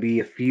just going to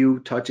be a few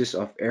touches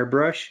of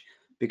airbrush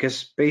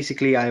because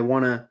basically I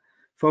want to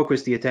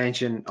focus the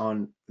attention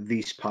on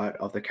this part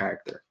of the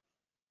character.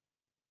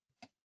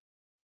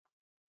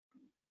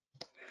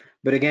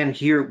 But again,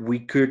 here we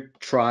could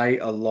try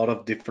a lot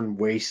of different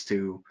ways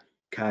to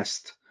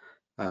cast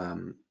light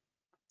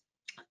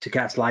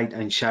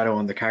and shadow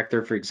on the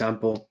character. For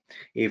example,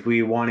 if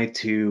we wanted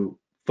to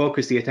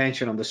focus the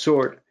attention on the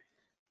sword,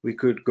 we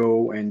could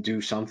go and do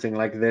something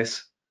like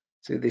this.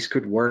 So this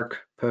could work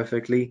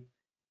perfectly.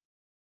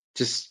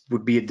 Just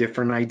would be a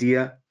different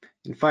idea.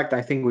 In fact,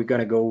 I think we're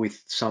gonna go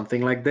with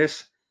something like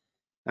this.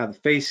 Now the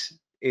face,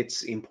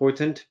 it's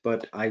important,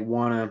 but I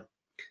wanna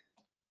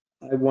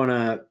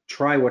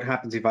try what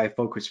happens if I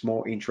focus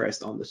more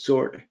interest on the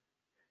sword.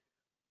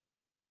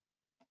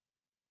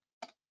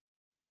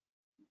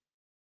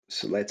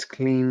 So let's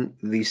clean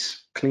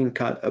this clean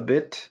cut a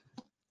bit,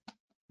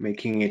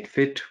 making it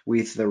fit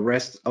with the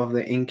rest of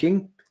the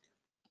inking.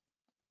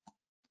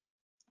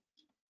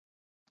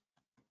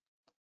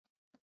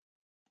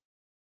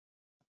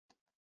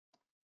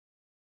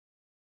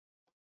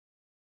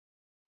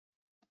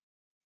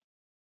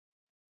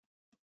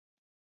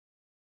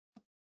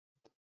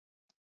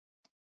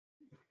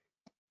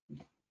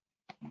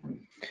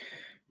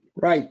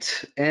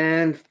 Right,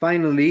 and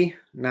finally,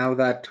 now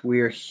that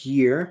we're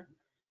here,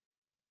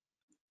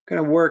 I'm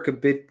gonna work a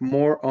bit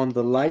more on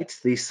the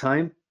lights this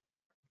time.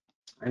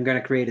 I'm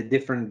gonna create a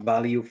different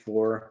value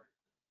for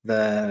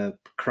the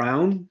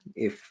crown,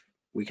 if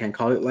we can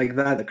call it like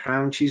that, the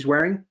crown she's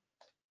wearing.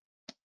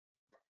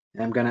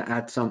 I'm gonna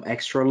add some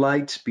extra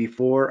lights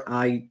before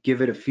I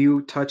give it a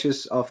few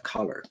touches of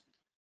color.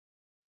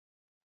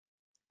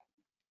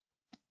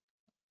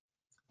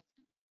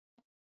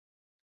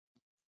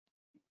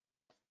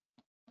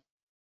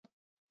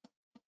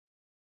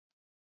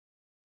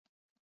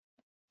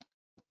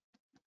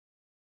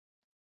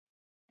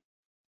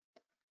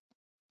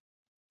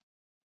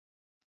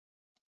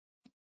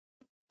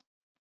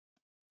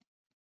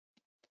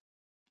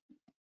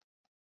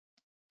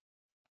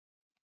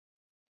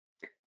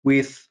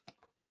 With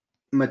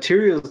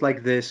materials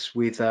like this,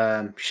 with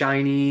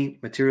shiny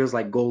materials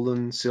like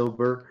golden,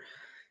 silver,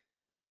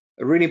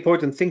 a really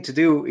important thing to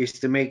do is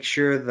to make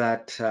sure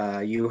that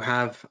you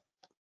have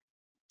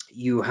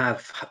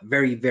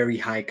very, very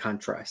high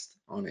contrast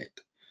on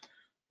it,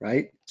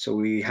 right? So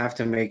we have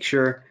to make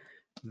sure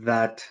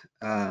that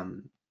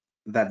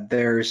that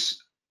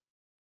there's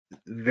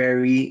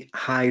very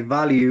high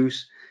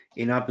values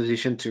in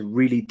opposition to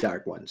really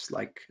dark ones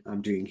like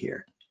I'm doing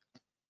here.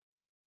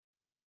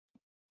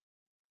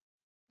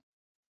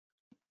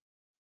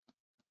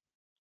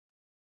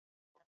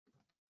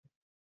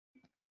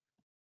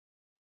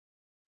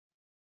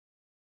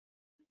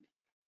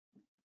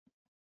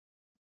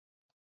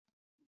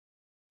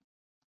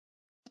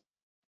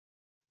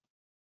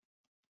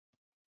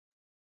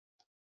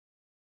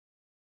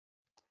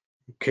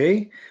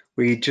 Okay,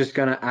 we're just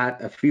gonna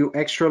add a few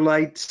extra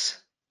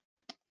lights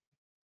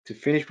to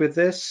finish with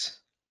this.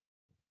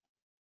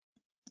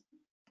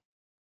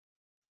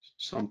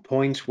 Some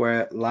points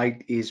where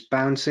light is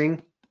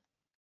bouncing.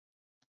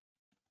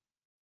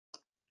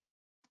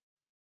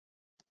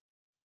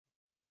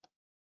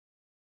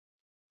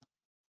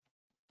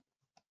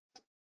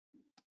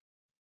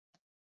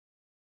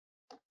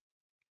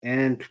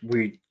 And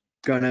we're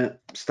gonna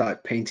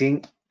start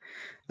painting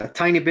a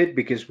tiny bit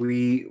because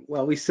we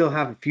still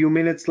have a few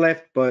minutes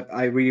left, but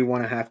I really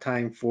want to have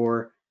time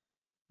for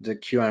the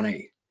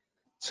Q&A.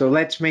 So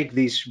let's make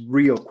this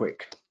real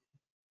quick.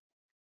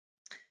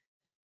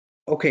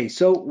 Okay,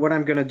 so what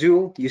I'm gonna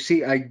do, you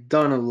see I've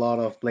done a lot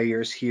of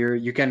layers here.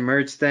 You can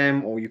merge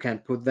them or you can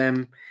put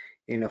them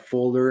in a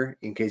folder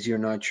in case you're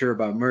not sure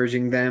about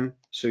merging them,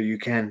 so you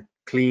can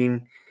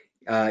clean,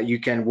 you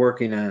can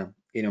work in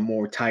a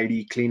more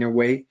tidy, cleaner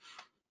way,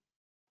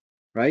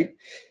 right?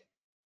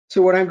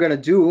 So what I'm gonna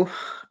do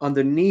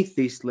underneath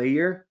this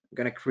layer, I'm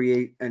gonna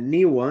create a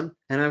new one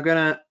and I'm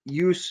gonna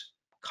use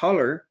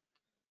color.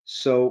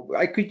 So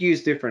I could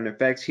use different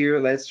effects here.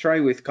 Let's try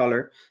with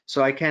color.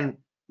 So I can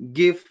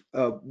give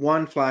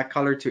one flat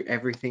color to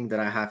everything that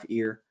I have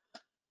here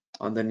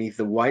underneath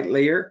the white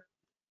layer.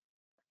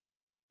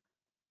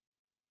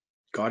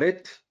 Got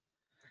it.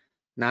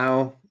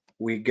 Now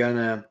we're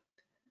gonna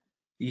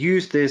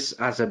use this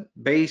as a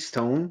base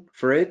tone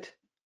for it.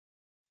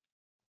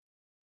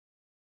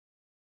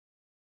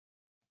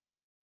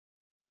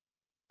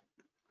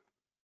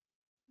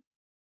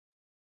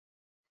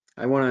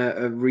 I want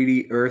a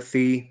really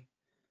earthy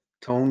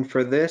tone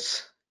for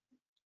this.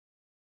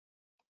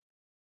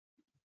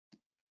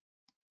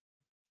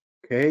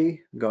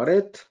 Okay, got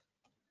it.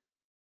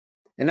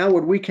 And now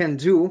what we can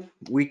do,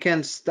 we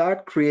can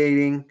start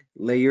creating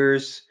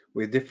layers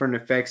with different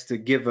effects to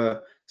give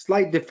a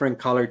slight different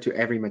color to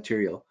every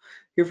material.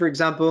 Here, for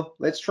example,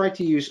 let's try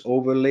to use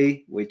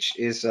overlay, which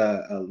is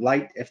a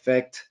light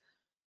effect.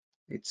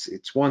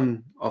 It's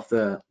one of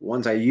the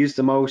ones I use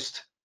the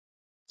most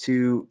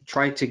to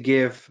try to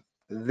give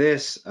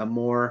this a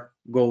more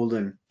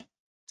golden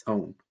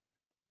tone.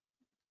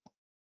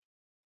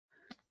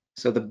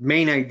 So the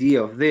main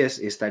idea of this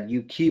is that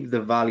you keep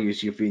the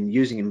values you've been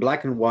using in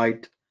black and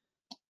white,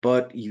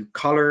 but you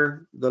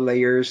color the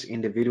layers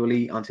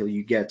individually until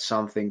you get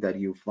something that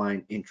you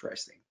find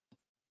interesting.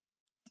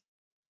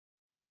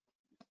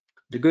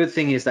 The good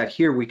thing is that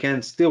here we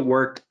can still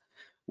work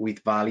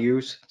with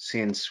values,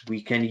 since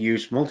we can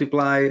use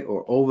multiply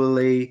or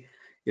overlay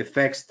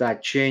effects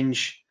that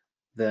change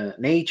the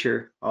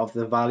nature of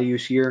the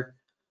values here,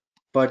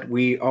 but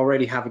we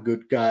already have a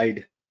good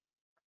guide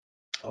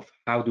of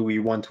how do we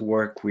want to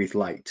work with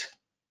light.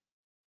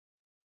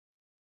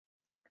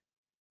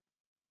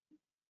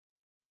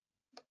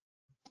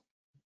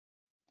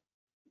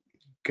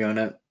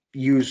 Gonna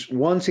use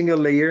one single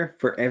layer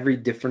for every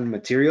different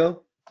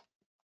material.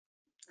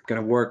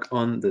 Gonna work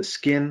on the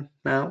skin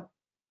now.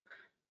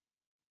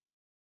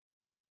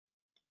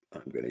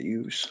 I'm gonna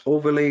use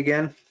overlay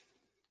again.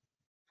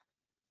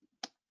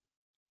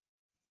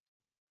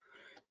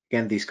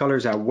 Again, these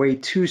colors are way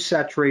too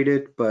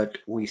saturated, but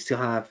we still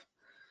have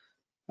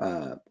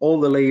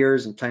all the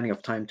layers and plenty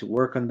of time to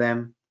work on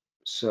them.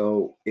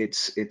 So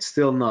it's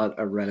still not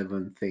a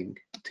relevant thing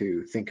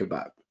to think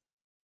about.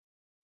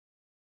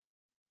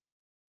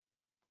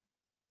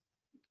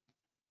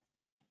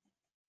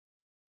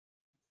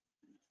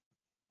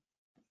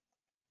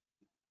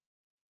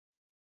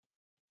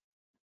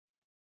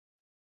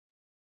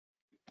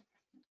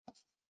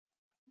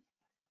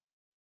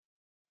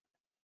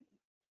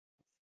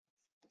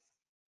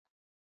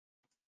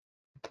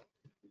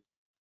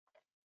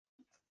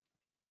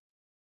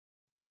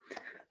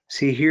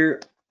 See here,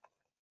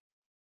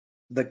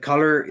 the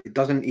color, it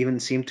doesn't even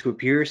seem to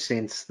appear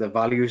since the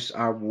values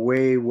are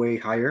way, way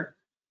higher,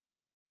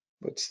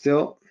 but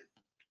still,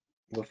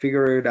 we'll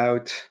figure it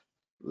out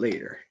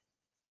later.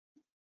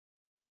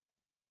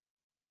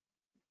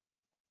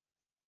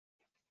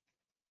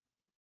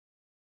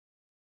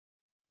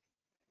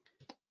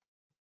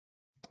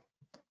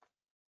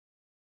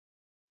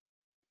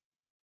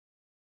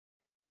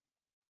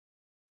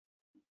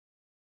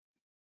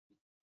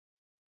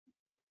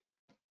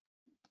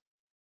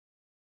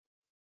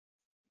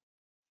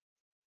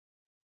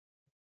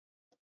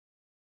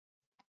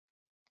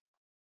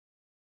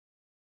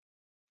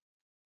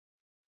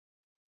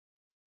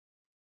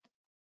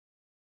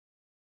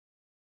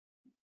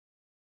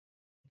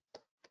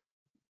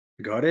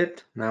 Got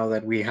it? Now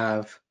that we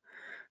have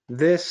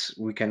this,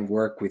 we can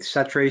work with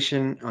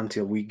saturation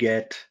until we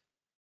get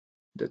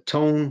the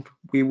tone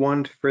we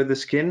want for the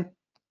skin.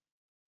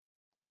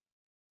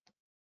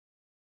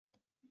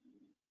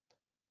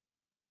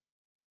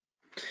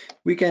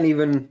 We can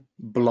even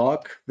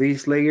block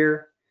this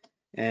layer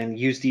and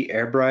use the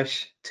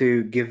airbrush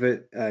to give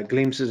it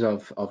glimpses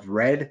of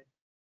red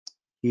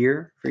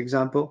here, for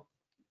example,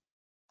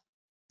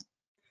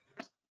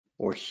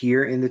 or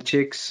here in the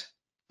cheeks,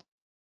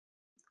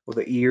 or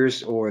the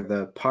ears, or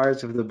the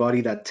parts of the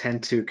body that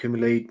tend to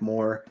accumulate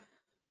more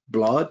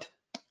blood,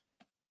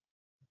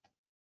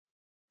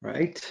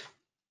 right?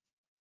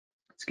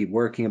 Let's keep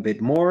working a bit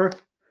more.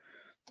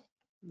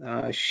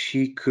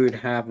 She could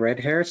have red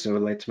hair, so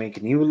let's make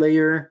a new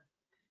layer.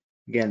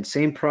 Again,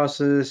 same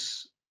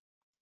process.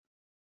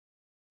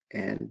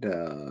 And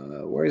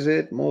where is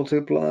it?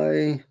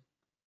 Multiply.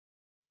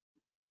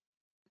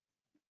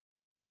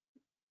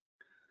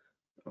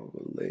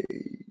 Overlay.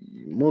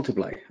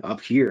 Multiply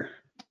up here.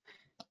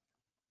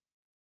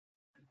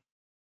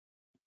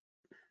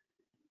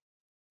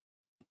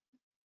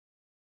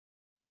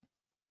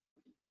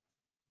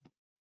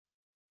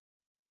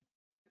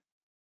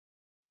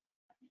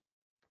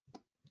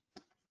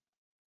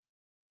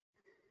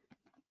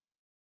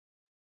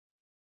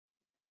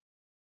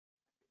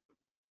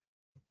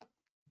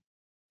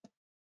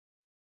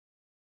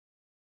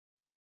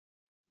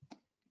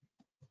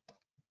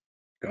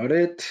 Got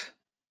it.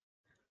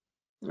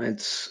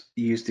 Let's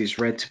use this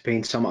red to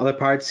paint some other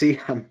parts. See,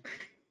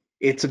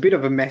 it's a bit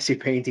of a messy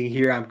painting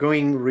here. I'm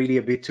going really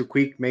a bit too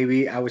quick.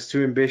 Maybe I was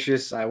too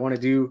ambitious. I want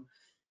to do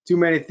too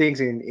many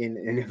things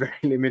in a very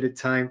limited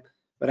time.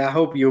 But I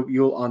hope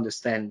you'll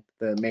understand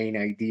the main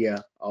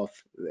idea of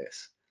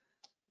this.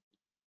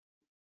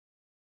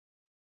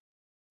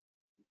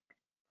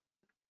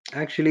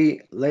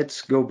 Actually,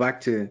 let's go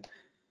back to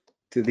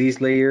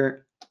this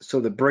layer so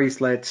the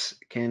bracelets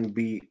can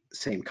be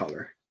same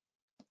color.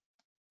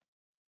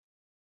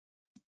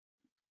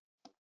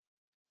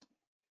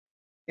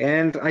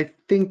 And I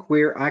think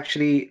we're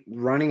actually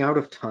running out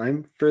of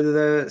time for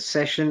the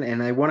session,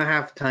 and I want to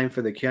have time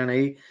for the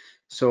Q&A.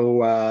 So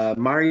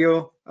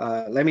Mario,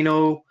 let me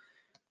know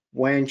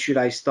when should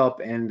I stop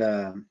and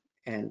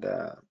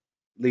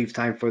leave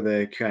time for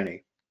the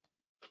Q&A.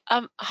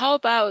 How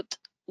about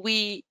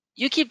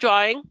you keep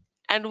drawing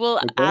and we'll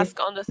Okay. ask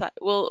on the side.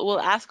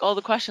 We'll ask all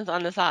the questions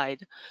on the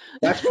side.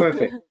 That's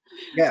perfect.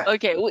 Yeah.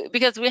 Okay,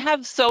 because we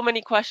have so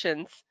many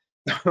questions.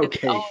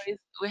 Okay.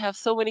 We have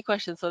so many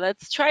questions, so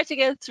let's try to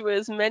get through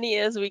as many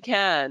as we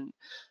can.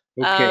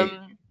 Okay.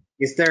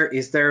 Is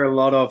there a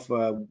lot of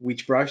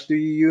which brush do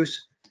you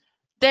use?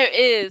 There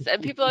is,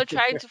 and people are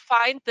trying to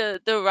find the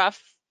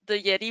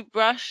Yeti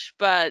brush,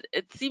 but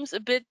it seems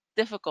a bit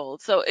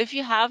difficult. So if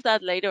you have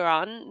that later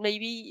on,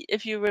 maybe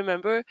if you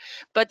remember,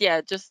 but yeah,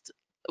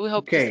 we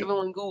hope just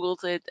everyone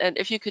Googles it, and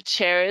if you could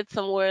share it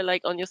somewhere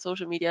like on your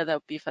social media, that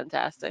would be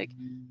fantastic.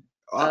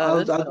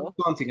 I'll do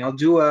something. I'll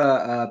do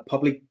a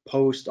public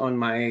post on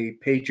my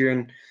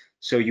Patreon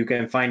so you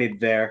can find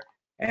it there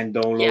and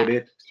download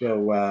it.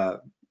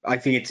 So I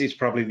think it's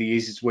probably the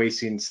easiest way,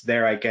 since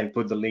there I can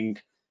put the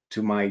link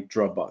to my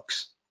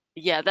Dropbox.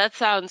 Yeah, that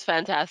sounds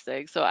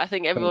fantastic. So I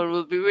think everyone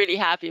will be really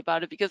happy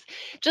about it, because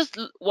just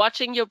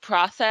watching your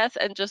process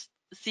and just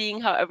seeing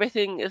how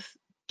everything is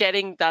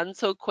getting done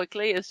so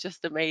quickly is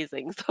just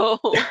amazing. So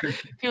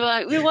people are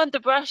like, we want the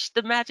brush,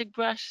 the magic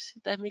brush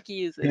that Miki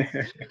uses.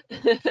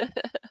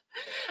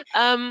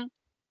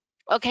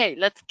 Okay,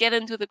 let's get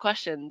into the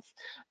questions.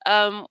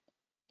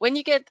 When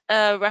you get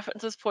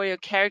references for your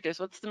characters,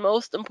 what's the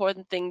most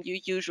important thing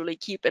you usually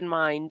keep in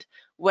mind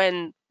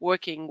when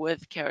working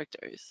with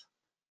characters?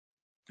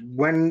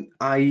 When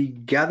I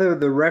gather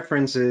the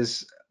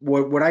references,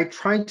 what I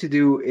try to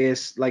do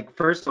is, like,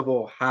 first of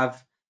all,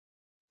 have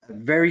a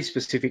very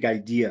specific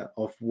idea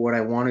of what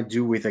I want to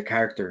do with a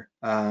character.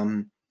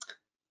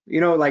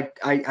 Like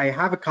I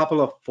have a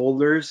couple of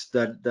folders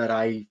that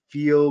I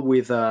feel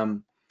with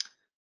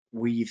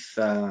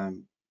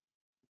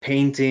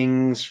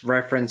paintings,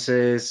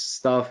 references,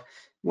 stuff.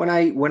 When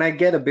I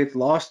get a bit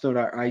lost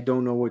or I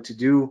don't know what to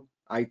do,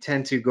 I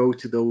tend to go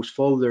to those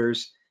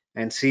folders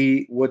and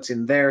see what's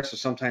in there. So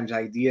sometimes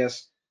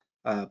ideas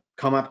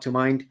come up to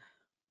mind.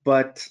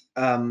 But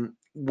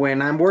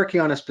when I'm working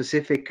on a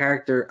specific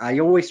character, I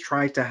always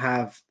try to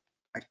have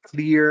a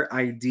clear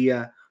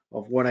idea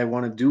of what I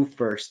want to do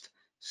first.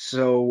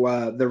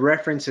 So the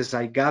references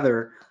I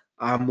gather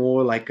are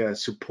more like a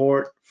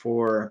support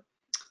for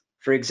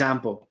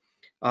example,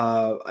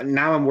 now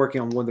I'm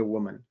working on Wonder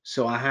Woman,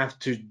 so I have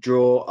to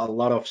draw a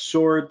lot of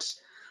swords,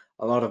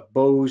 a lot of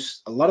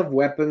bows, a lot of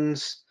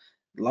weapons,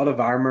 a lot of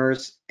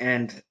armors,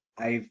 and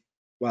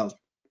well,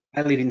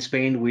 I live in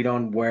Spain. We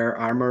don't wear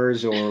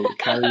armors or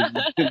carry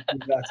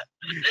that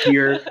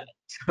here,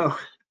 so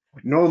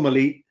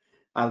normally,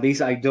 at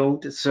least I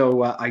don't.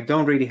 So I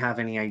don't really have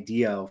any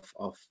idea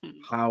of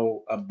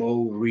how a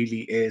bow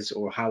really is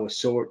or how a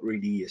sword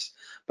really is.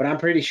 But I'm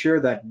pretty sure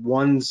that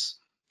once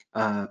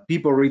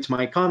people read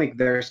my comic,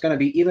 there's going to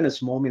be even a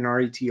small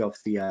minority of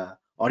the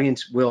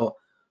audience will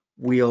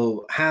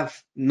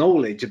have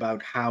knowledge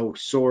about how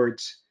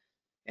swords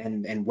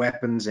and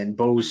weapons and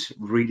bows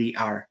really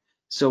are.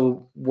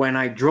 So when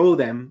I draw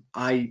them,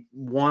 I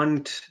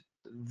want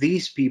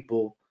these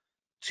people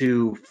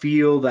to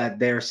feel that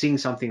they're seeing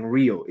something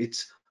real.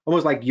 It's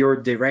almost like you're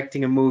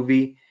directing a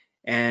movie,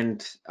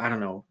 and I don't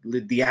know,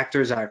 the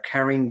actors are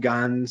carrying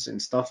guns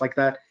and stuff like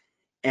that,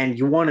 and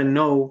you want to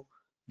know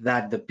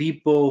that the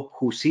people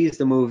who sees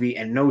the movie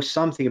and know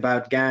something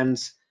about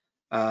guns,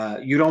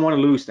 you don't want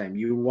to lose them.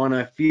 You want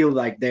to feel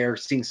like they're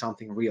seeing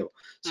something real.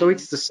 So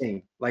it's the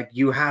same. Like,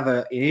 you have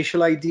an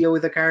initial idea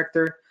with a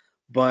character,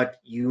 but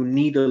you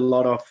need a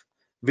lot of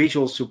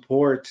visual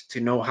support to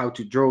know how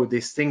to draw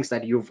these things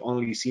that you've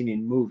only seen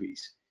in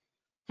movies.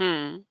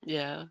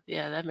 Yeah,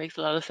 that makes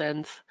a lot of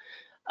sense.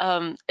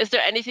 Is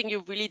there anything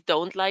you really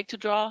don't like to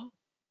draw?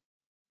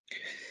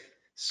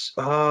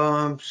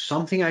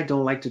 Something I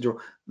don't like to draw.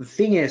 The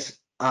thing is,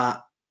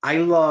 I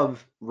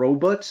love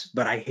robots,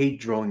 but I hate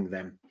drawing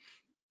them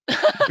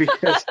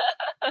because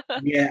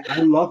yeah,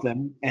 I love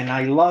them, and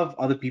I love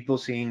other people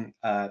seeing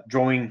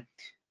drawing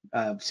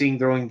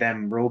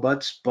them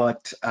robots.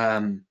 But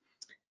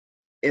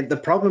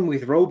the problem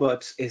with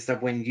robots is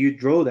that when you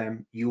draw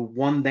them, you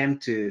want them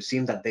to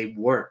seem that they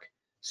work.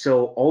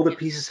 So all the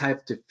pieces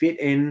have to fit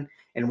in,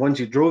 and once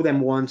you draw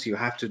them once, you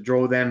have to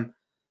draw them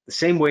the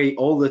same way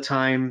all the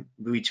time,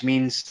 which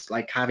means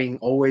like having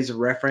always a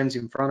reference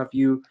in front of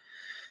you.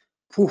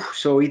 Whew,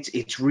 so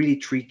it's really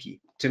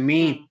tricky. To Hmm.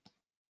 me,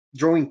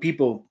 drawing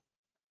people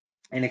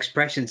and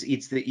expressions,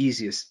 it's the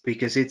easiest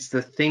because it's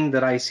the thing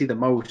that I see the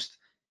most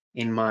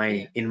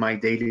Yeah, in my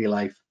daily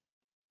life.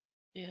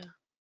 yeah.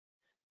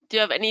 Do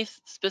you have any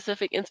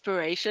specific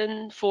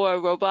inspiration for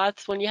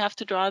robots when you have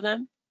to draw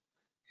them?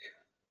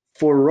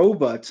 For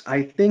robots,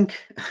 I think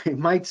it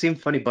might seem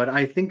funny, but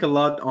I think a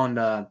lot on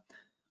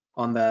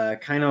the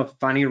kind of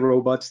funny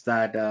robots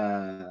that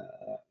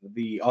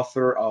the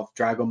author of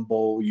Dragon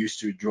Ball used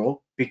to draw.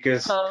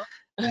 Because Huh?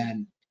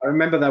 I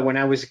remember that when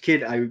I was a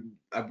kid, I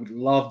would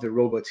love the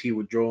robots he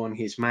would draw on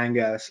his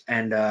mangas,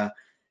 and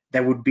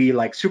that would be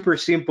like super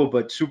simple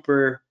but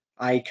super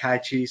eye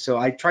catchy. So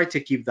I tried to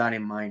keep that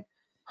in mind,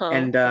 Huh?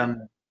 and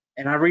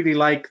I really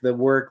like the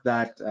work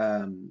that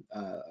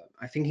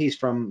I think he's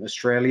from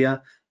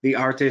Australia, the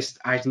artist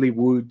Ashley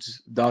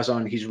Woods does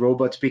on his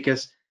robots,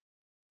 because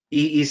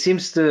he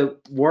seems to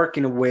work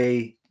in a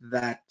way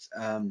that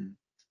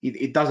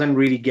it doesn't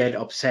really get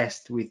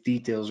obsessed with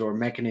details or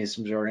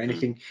mechanisms or Mm.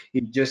 anything.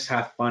 You just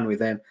have fun with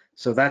them.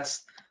 So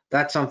that's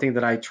something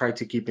that I try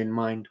to keep in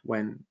mind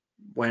when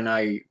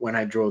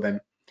I draw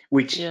them,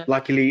 which Yeah.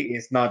 luckily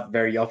is not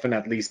very often.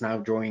 At least now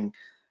drawing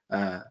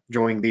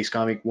this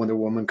comic, Wonder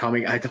Woman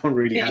comic, I don't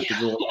really have to Yeah.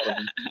 draw a lot of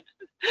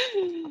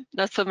them.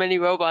 Not so many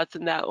robots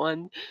in that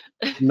one.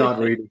 Not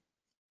really.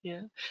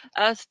 Yeah.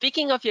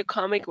 Speaking of your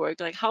comic work,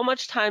 like how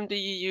much time do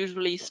you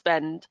usually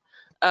spend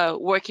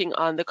working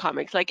on the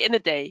comics, like in a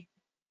day?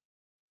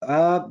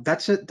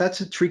 That's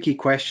a tricky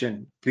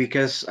question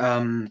because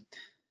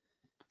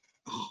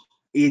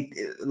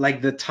it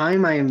like the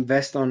time I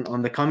invest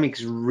on the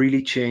comics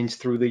really changed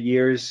through the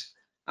years.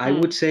 I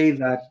would Mm. say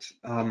that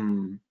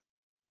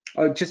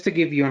just to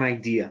give you an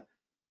idea,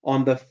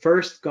 on the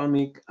first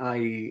comic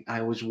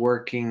I was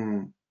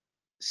working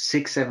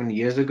 6 7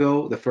 years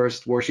ago, the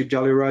first Warship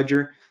Jolly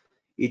Roger.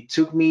 It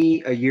took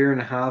me a year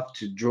and a half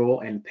to draw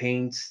and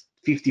paint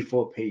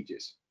 54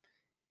 pages.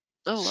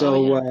 Oh wow,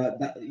 So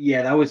yeah.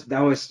 yeah,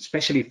 that was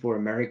especially for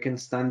American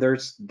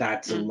standards.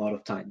 That's a Mm. lot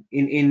of time.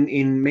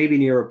 In maybe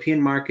in the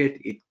European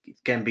market, it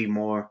can be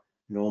more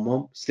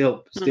normal.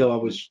 Still, I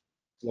Mm. was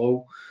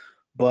slow,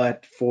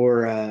 but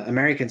for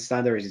American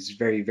standards, it's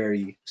very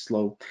very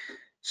slow.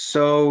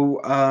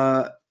 So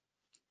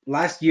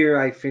last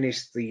year, I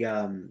finished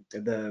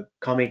the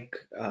comic.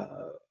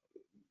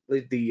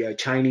 The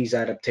Chinese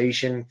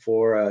adaptation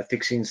for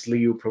Cixin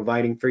Liu,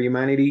 Providing for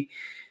Humanity,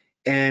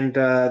 and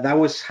that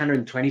was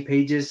 120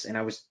 pages, and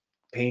I was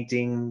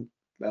painting,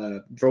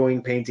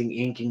 drawing, painting,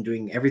 inking,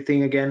 doing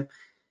everything again.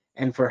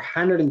 And for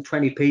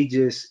 120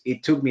 pages,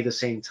 it took me the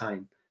same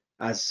time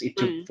as it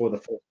took Mm. for the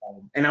first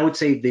album. And I would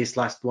say this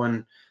last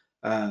one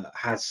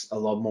has a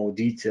lot more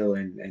detail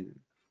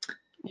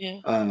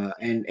Yeah.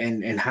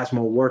 and has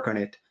more work on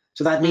it.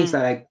 So that means Mm.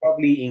 that I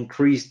probably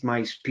increased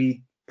my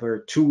speed per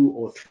 2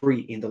 or 3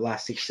 in the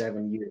last 6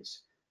 7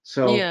 years.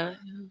 So Yeah.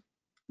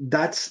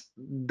 that's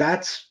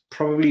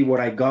probably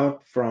what I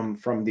got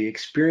from the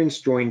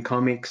experience drawing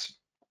comics.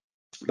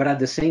 But at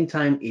the same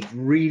time, it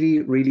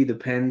really really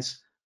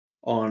depends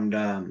on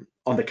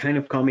the kind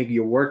of comic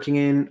you're working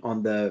in,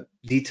 on the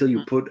detail you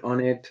Mm. put on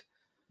it.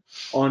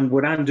 On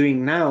what I'm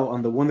doing now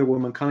on the Wonder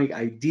Woman comic,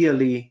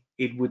 ideally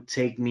it would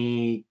take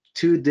me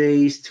 2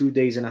 days, 2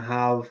 days and a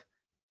half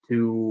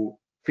to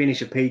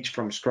finish a page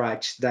from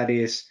scratch. That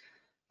is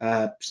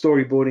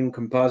storyboarding,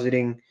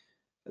 compositing,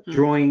 Mm.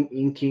 drawing,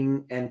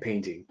 inking, and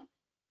painting.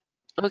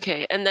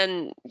 Okay, and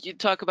then you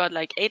talk about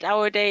like 8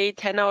 hour day,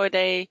 10 hour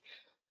day,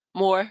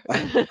 more.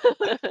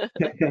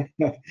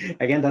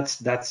 Again,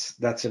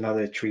 that's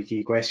another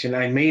tricky question.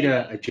 I made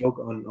Yeah. a joke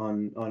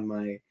on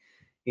my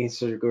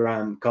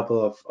Instagram a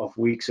couple of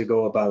weeks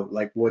ago about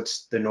like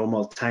what's the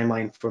normal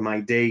timeline for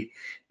my day.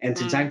 And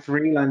since Mm. I'm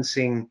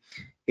freelancing,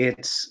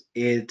 it's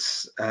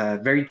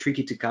very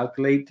tricky to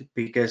calculate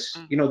because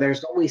Mm.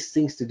 there's always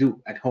things to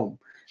do at home.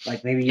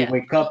 Like maybe you Yeah.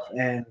 wake up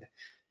and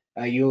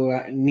you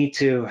need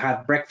to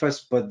have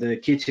breakfast, but the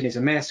kitchen is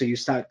a mess, so you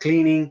start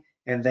cleaning,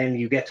 and then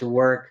you get to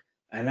work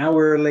an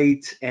hour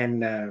late,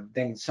 and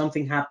then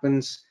something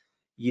happens.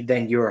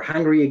 You're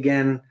hungry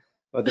again,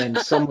 but then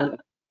a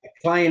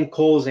client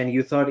calls, and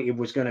you thought it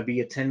was going to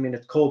be a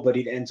 10-minute call, but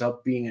it ends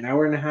up being an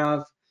hour and a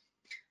half.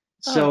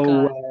 Oh So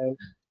God.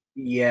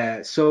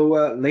 Yeah,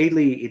 so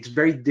lately it's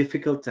very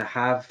difficult to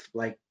have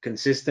like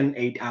consistent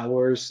 8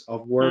 hours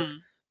of work.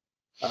 Mm,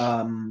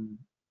 Um,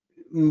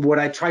 what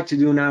I try to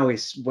do now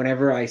is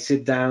whenever I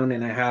sit down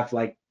and I have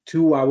like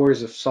 2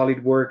 hours of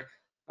solid work,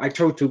 I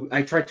try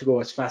to go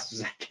as fast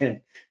as I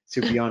can,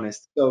 to be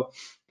honest. So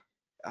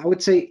I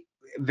would say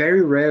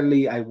very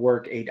rarely I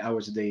work 8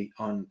 hours a day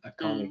on a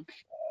comic.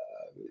 mm,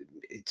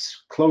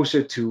 It's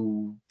closer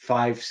to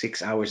 5,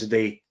 6 hours a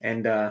day,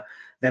 and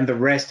then the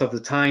rest of the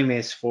time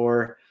is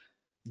for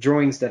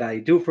drawings that I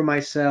do for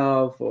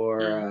myself, or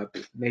mm.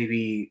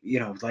 maybe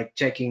like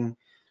checking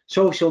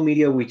social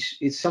media, which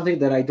is something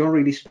that I don't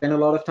really spend a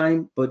lot of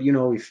time. But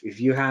if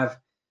you have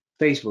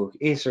Facebook,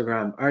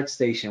 Instagram,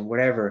 ArtStation,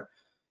 whatever,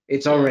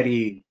 it's Yeah,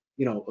 already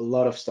a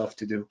lot of stuff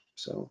to do.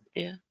 So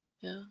yeah,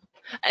 yeah.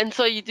 And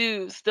so you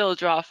do still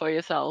draw for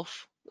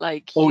yourself,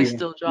 like oh you yeah,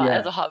 still draw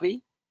as yeah, a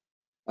hobby?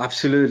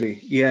 absolutely,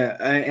 yeah.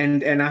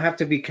 And I have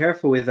to be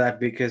careful with that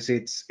because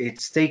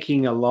it's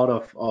taking a lot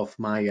of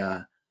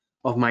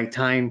my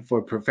time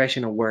for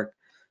professional work.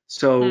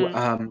 So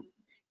Mm,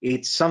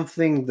 it's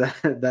something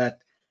that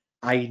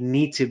I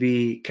need to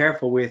be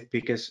careful with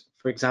because,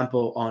 for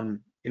example,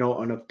 on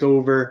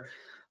October,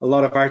 a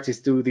lot of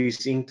artists do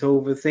this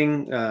Inktober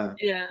thing.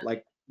 yeah.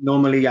 Like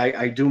normally,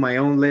 I do my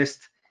own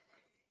list,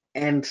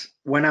 and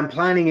when I'm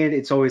planning it,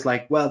 it's always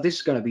like, well, this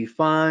is gonna be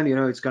fun.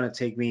 It's gonna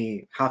take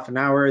me half an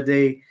hour a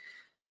day,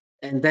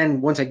 and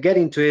then once I get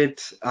into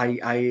it,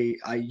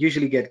 I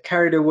usually get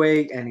carried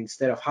away, and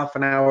instead of half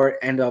an hour,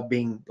 end up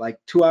being like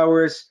 2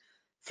 hours,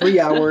 3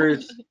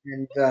 hours,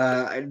 and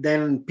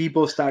then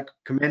people start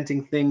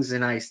commenting things,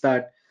 and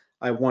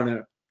I want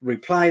to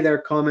reply their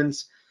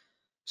comments.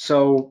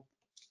 So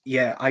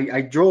yeah,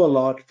 I draw a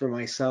lot for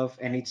myself,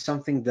 and it's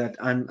something that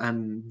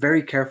I'm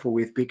very careful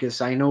with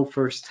because I know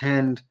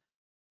firsthand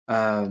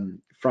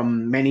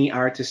from many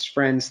artist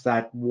friends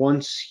that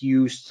once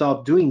you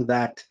stop doing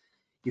that,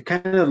 you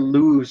kind of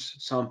lose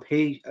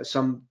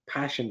some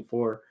passion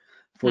for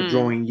Mm,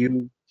 drawing.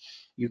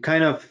 You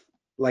kind of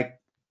like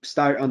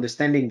start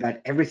understanding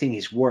that everything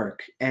is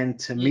work. And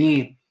to yeah.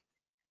 me,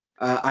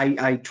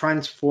 I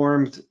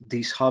transformed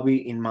this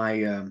hobby in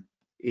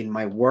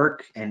my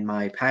work and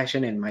my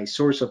passion and my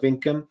source of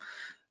income.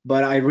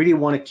 But I really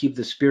want to keep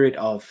the spirit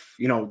of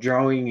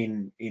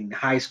drawing in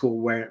high school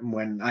where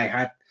when I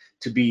had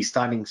to be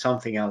studying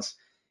something else.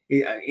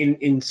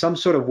 In some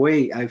sort of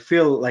way, I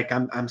feel like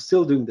I'm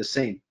still doing the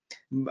same.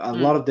 A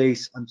lot Mm, of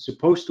days I'm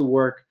supposed to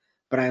work,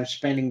 but I'm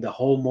spending the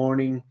whole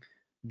morning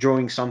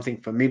drawing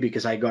something for me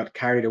because I got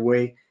carried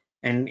away.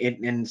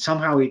 And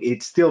somehow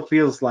it still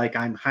feels like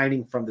I'm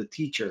hiding from the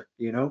teacher.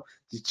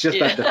 It's just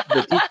yeah. that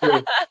the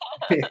teacher,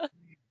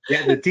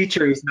 yeah, the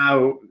teacher is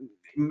now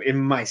in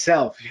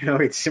myself.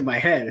 It's in my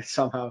head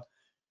somehow.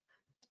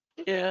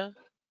 Yeah.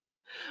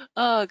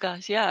 Oh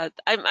gosh, yeah.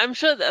 I'm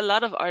sure that a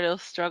lot of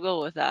artists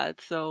struggle with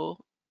that. So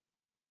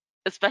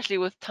especially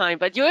with time.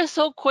 But you're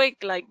so quick,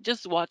 like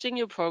just watching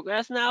your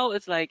progress now,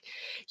 it's like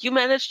you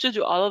managed to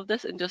do all of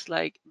this in just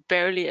like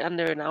barely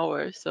under an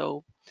hour.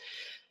 So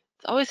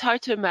it's always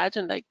hard to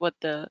imagine like what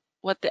the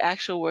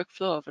actual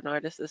workflow of an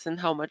artist is and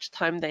how much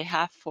time they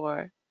have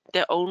for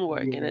their own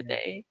work in a Yeah,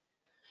 day.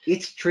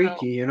 it's So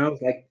tricky,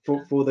 like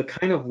yeah. for the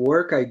kind of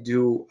work I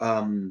do.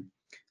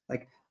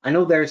 Like I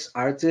know there's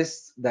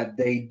artists that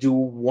they do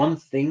one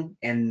thing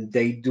and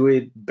they do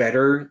it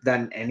better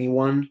than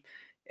anyone,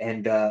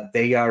 and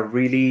they are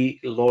really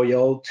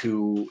loyal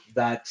to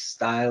that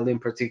style in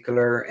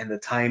particular and the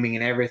timing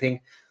and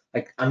everything.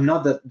 Like I'm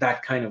not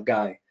that kind of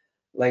guy.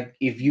 Like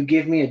if you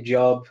give me a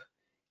job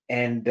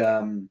and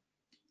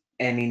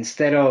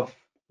instead of,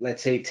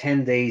 let's say,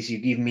 10 days, you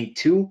give me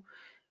two,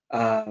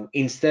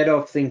 instead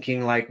of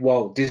thinking like,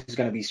 whoa, this is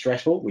going to be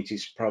stressful, which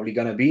is probably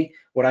going to be,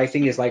 what I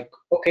think is Mm, like,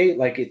 okay,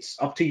 like it's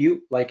up to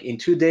you. Like in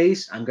 2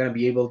 days I'm going to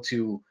be able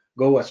to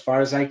go as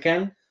far as I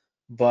can,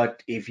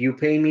 but if you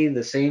pay me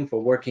the same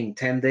for working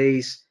 10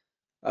 days,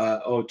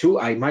 or two,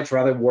 I much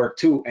rather work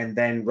two and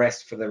then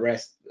rest for the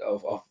rest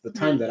of the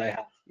time that mm, I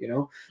have.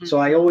 So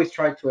I mm, always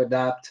try to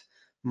adapt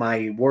my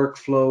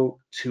workflow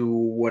to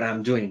what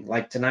I'm doing.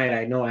 Like tonight,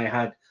 I know I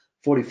had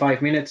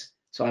 45 minutes,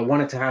 so I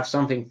wanted to have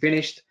something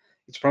finished.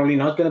 It's probably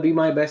not going to be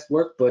my best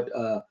work, but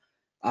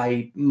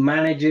I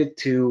manage it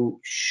to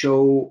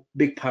show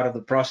big part of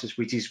the process,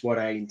 which is what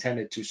I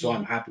intended to. So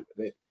I'm mm. happy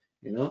with it.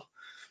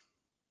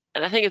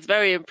 And I think it's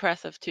very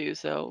impressive too.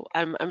 So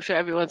I'm sure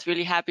everyone's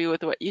really happy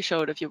with what you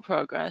showed of your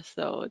progress.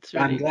 So it's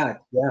I'm really, glad.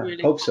 Yeah,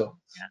 really hope cool. so.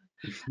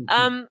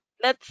 Yeah.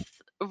 Let's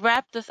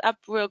wrap this up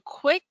real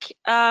quick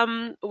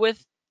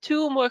with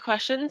two more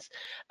questions.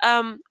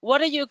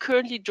 What are you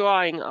currently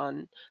drawing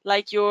on?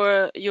 Like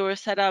your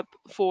setup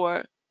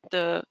for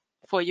the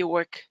for your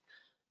work,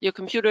 your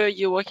computer,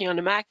 you're working on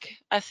a Mac,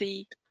 I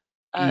see,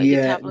 your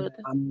Yeah, tablet.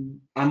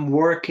 I'm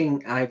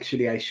working.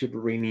 Actually, I should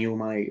renew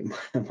my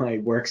my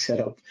work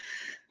setup.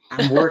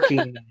 I'm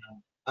working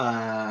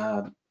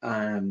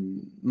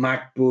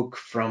MacBook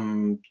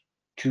from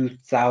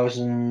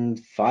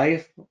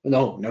 2005.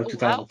 No, Oh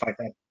wow. 2005.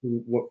 That's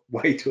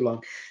way too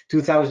long.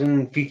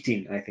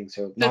 2015, I think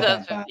so. Not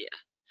that 2005, bad. yeah.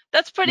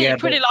 That's Yeah,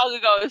 pretty long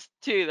ago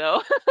too,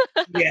 though.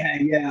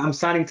 yeah. I'm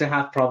starting to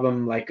have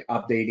problem like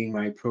updating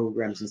my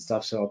programs and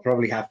stuff, so I'll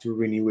probably have to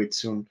renew it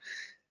soon.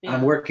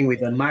 I'm Yeah. working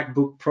with a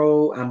MacBook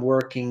Pro. I'm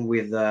working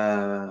with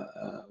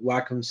a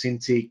Wacom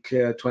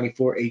Cintiq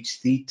 24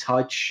 HD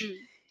Touch. Mm.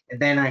 And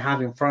then I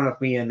have in front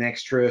of me an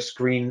extra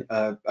screen,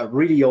 a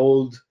really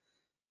old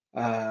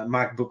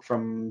MacBook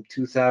from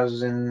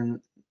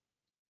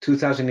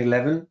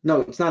 2011.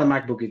 No, it's not a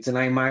MacBook, it's an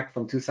iMac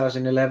from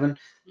 2011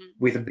 Mm.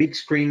 with a big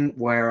screen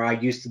where I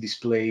used to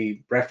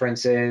display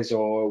references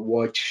or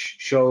watch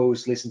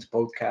shows, listen to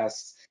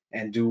podcasts,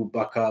 and do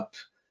backup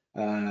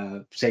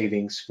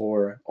savings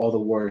for all the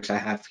works I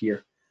have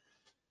here.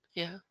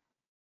 Yeah.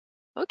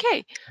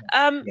 Okay.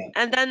 Yeah.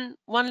 And then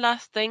one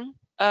last thing.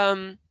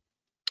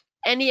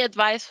 Any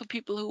advice for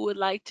people who would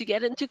like to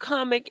get into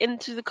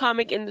the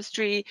comic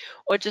industry,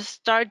 or just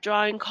start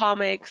drawing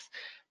comics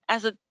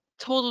as a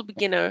total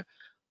beginner?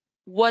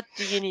 What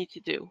do you need to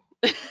do?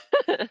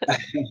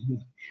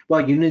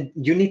 Well, you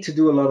need to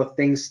do a lot of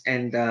things,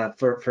 and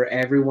for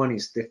everyone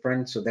is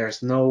different, so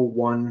there's no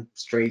one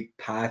straight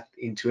path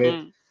into it.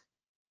 Mm.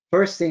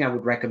 First thing I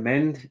would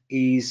recommend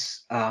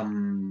is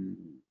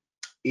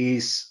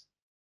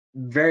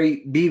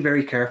be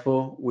very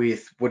careful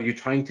with what you're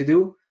trying to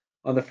do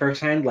on the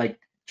first hand. Like,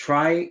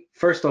 try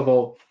first of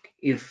all,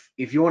 if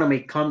you want to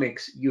make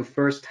comics, you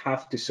first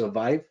have to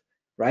survive,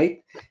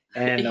 right?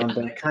 And on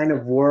Yeah. the kind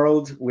of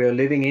world we're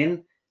living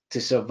in,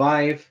 to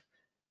survive,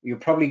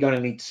 you're probably going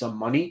to need some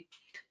money.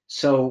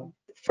 So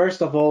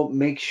first of all,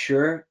 make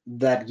sure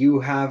that you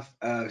have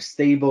a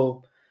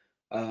stable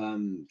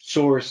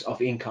source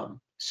of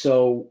income,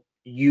 so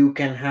you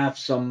can have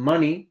some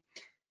money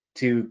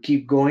to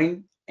keep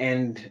going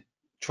and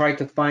try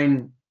to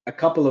find a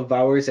couple of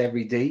hours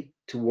every day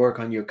to work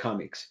on your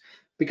comics.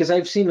 Because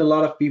I've seen a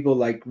lot of people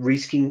like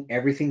risking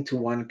everything to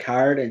one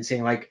card and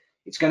saying like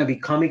it's going to be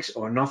comics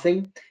or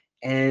nothing.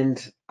 And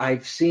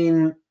I've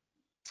seen,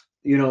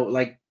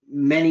 like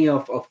many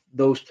of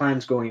those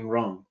plans going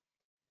wrong.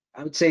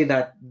 I would say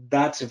that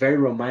that's a very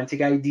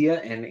romantic idea,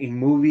 and in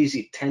movies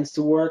it tends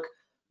to work,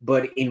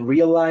 but in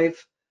real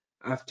life,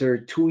 after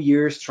 2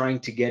 years trying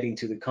to get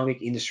into the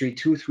comic industry,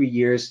 3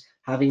 years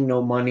having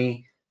no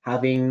money,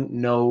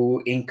 having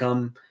no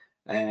income,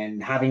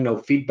 and having no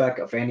feedback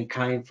of any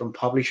kind from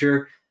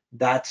publisher,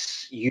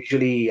 that's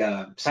usually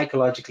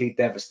psychologically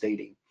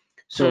devastating.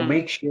 So Hmm.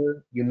 make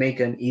sure you make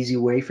an easy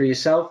way for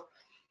yourself.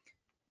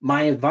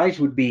 My advice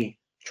would be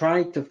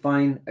try to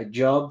find a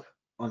job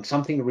on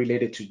something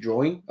related to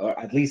drawing, or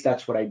at least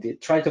that's what I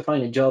did. Try to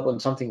find a job on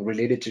something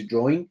related to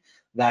drawing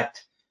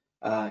that,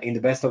 in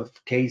the best of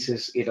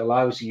cases, it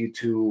allows you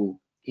to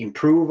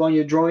improve on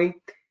your drawing,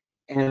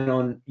 and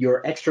on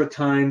your extra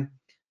time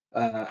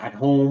at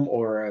home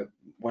or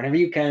whenever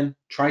you can,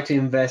 try to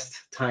invest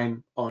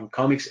time on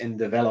comics and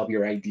develop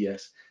your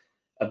ideas.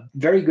 A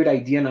very good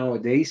idea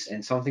nowadays,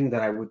 and something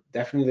that I would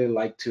definitely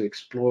like to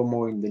explore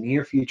more in the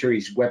near future,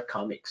 is web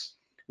comics.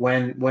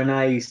 When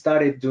I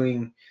started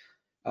doing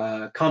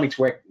web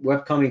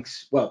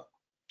comics, well,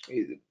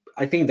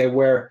 I think they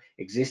were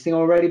existing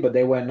already, but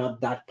they were not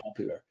that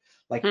popular.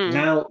 Like Hmm.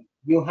 now,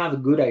 you have a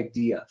good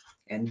idea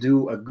and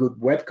do a good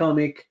web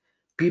comic,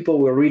 people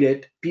will read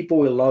it, people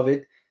will love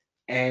it,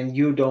 and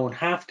you don't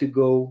have to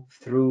go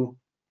through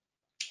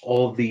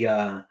all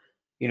the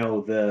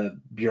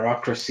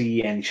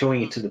bureaucracy and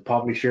showing it to the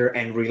publisher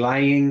and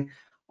relying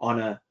on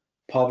a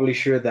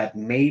publisher that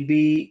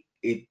maybe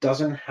it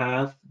doesn't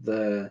have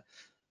the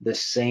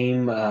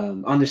same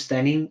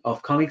understanding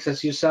of comics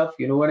as yourself.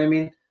 You know what I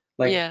mean?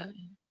 Like, Yeah.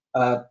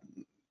 uh,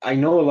 I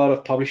know a lot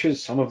of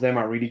publishers, some of them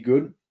are really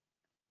good,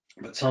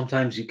 but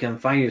sometimes you can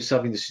find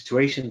yourself in the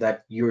situation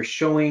that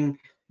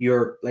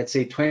you're, let's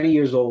say, 20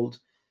 years old,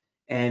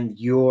 and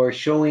you're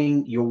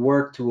showing your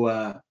work to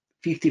a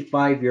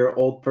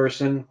 55-year-old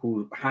person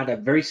who had a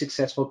very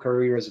successful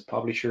career as a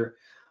publisher,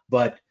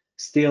 but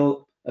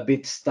still a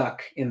bit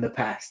stuck in the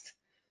past.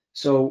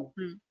 So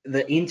Hmm.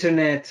 the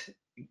internet,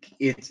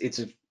 it's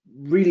a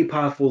really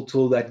powerful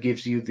tool that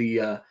gives you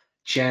the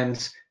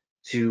chance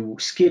to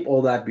skip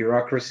all that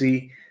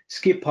bureaucracy,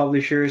 skip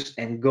publishers,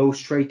 and go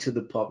straight to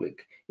the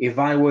public. If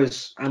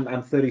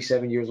I'm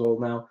 37 years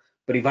old now,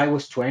 but if I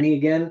was 20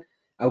 again,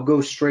 I'll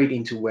go straight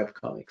into web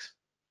comics.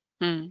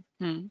 Hmm.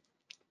 Hmm.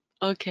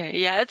 Okay.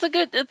 Yeah, it's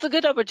a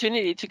good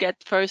opportunity to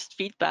get first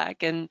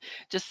feedback and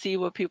just see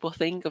what people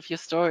think of your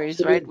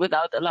stories, right? Absolutely.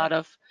 Without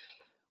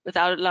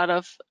a lot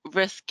of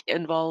risk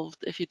involved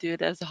if you do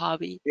it as a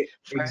hobby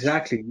first.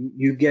 Exactly.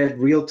 You get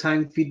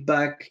real-time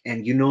feedback,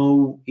 and you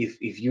know,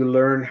 if you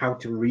learn how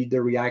to read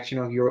the reaction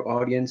of your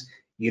audience,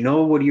 you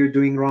know what you're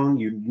doing wrong,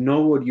 you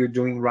know what you're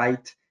doing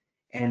right,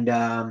 and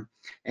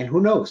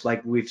who knows?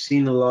 Like, we've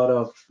seen a lot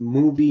of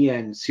movie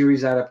and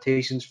series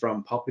adaptations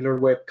from popular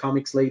web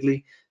comics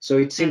lately, so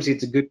it seems Hmm.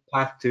 it's a good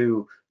path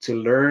to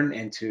learn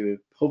and to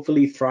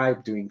hopefully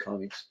thrive doing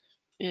comics.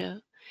 Yeah.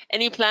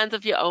 Any plans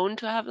of your own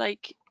to have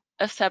like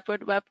a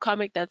separate web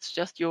comic that's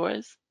just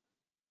yours?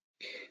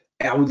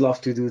 I would love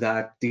to do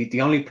that.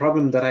 The only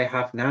problem that I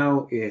have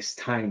now is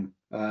time.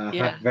 I have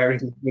Yeah. very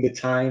limited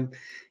time,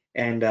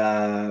 and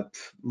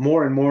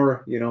more and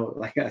more,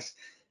 like as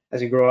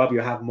you grow up, you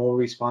have more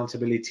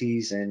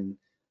responsibilities and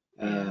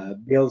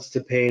bills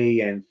to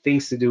pay and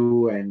things to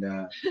do and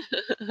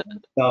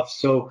stuff.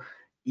 So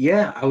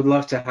yeah, I would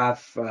love to have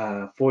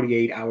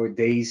 48-hour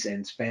days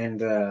and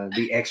spend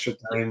the extra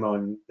time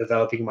on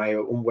developing my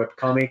own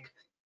webcomic.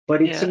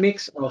 But Yeah.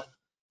 uh,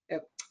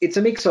 it's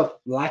a mix of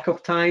lack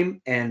of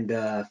time and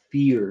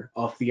fear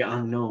of the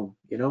unknown,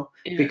 Yeah.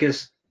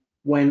 because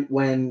when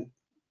when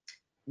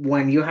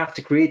when you have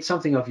to create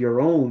something of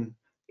your own,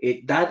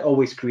 that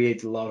always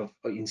creates a lot of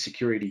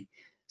insecurity.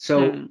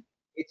 So Hmm.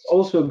 it's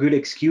also a good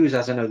excuse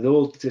as an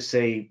adult to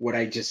say what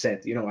I just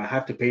said. I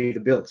have to pay the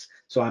bills,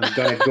 so I'm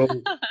gonna go.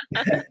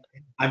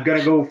 I'm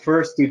gonna go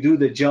first to do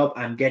the job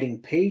I'm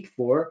getting paid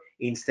for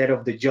instead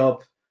of the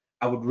job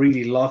I would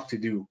really love to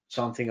do,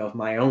 something of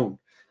my own.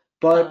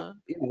 But Uh,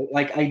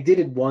 like I did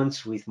it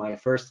once with my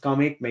first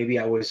comic. Maybe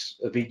I was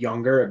a bit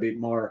younger, a bit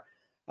more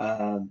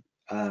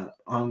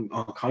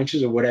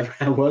unconscious or whatever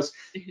I was.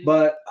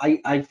 But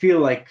I feel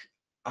like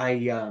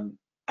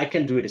I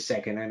can do it a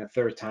second and a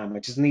third time. I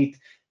just need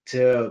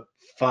to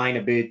find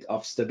a bit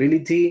of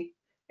stability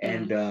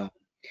and mm, uh,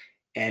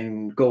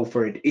 and go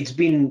for it. It's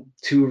been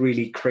 2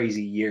 really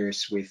crazy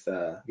years with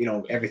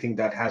everything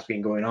that has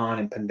been going on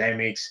and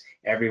pandemics,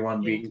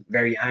 everyone yeah. being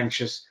very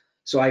anxious.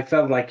 So I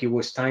felt like it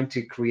was time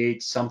to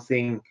create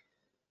something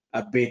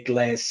a bit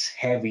less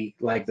heavy,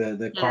 like the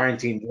Mm,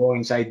 quarantine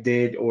drawings I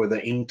did or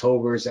the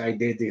Inktovers I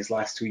did these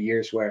last 2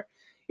 years, where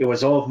it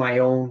was all of my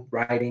own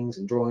writings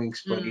and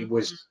drawings, but mm, it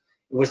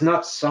was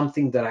not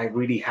something that I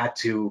really had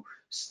to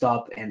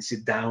stop and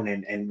sit down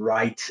and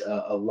write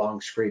a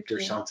long script or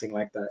yeah. something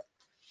like that.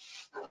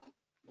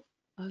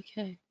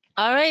 Okay.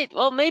 All right.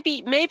 Well,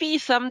 maybe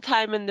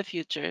sometime in the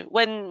future,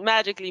 when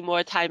magically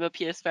more time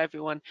appears for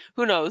everyone.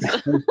 Who knows?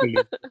 Hopefully,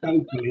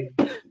 hopefully.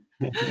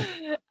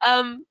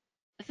 Um,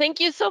 thank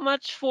you so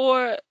much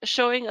for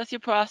showing us your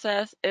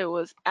process. It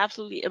was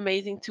absolutely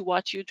amazing to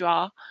watch you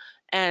draw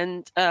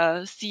and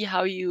see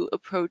how you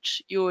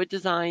approach your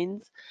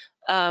designs.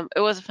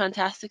 It was a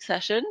fantastic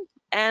session,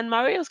 and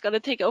Mario's gonna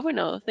take over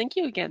now. Thank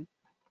you again.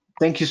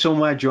 Thank you so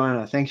much,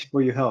 Joanna. Thanks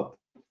for your help.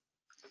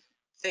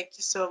 Thank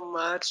you so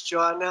much,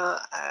 Joanna.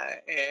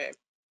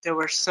 There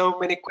were so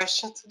many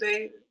questions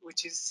today,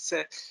 which is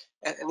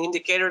an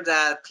indicator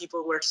that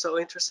people were so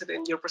interested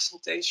in your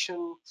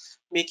presentation,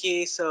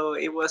 Miki. So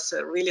it was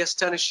really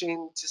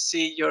astonishing to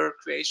see your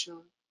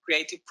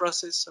creative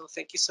process. So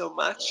thank you so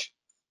much.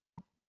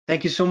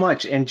 Thank you so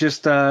much. And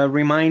just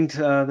remind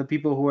the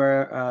people who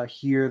are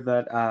here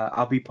that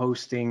I'll be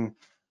posting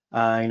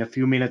in a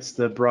few minutes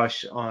the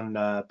brush on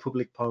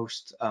public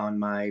post on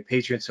my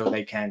Patreon so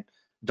they can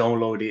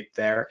download it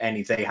there. And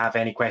if they have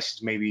any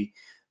questions, maybe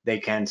they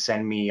can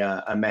send me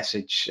a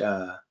message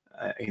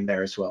in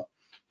there as well.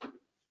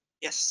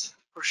 Yes,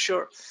 for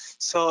sure.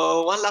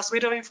 So one last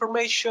bit of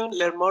information,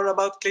 learn more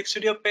about Clip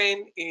Studio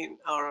Paint in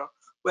our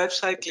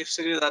website,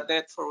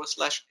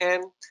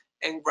 clipstudio.net/n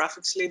and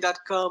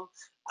graphicsly.com.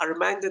 A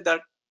reminder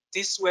that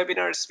this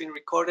webinar has been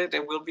recorded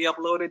and will be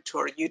uploaded to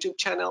our YouTube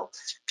channel,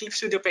 Clip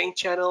Studio Paint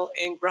channel,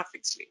 and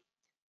Graphicsly.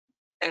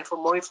 And for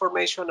more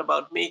information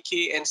about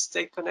Miki and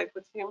stay connected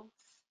with him,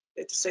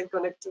 to stay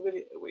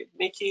connected with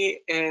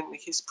Miki and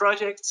his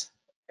projects,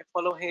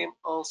 follow him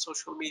on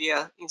social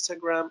media,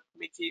 Instagram,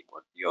 Miki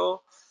Montlló,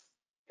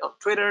 on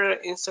Twitter,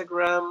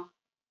 Instagram,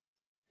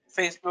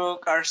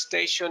 Facebook,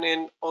 ArtStation,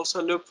 and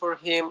also look for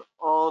him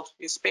on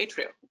his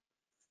Patreon.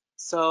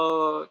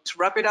 So to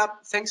wrap it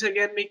up, thanks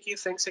again, Miki.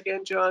 Thanks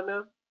again,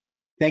 Joanna.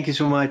 Thank you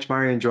so much,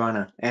 Mario and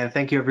Joanna. And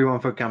thank you everyone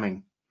for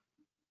coming.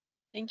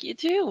 Thank you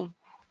too.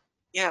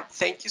 Yeah,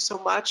 thank you so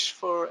much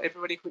for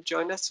everybody who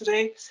joined us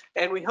today.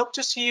 And we hope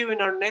to see you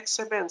in our next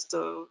events.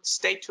 So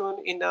stay tuned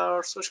in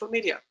our social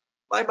media.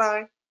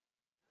 Bye-bye.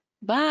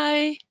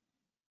 Bye.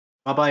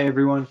 Bye-bye,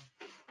 everyone.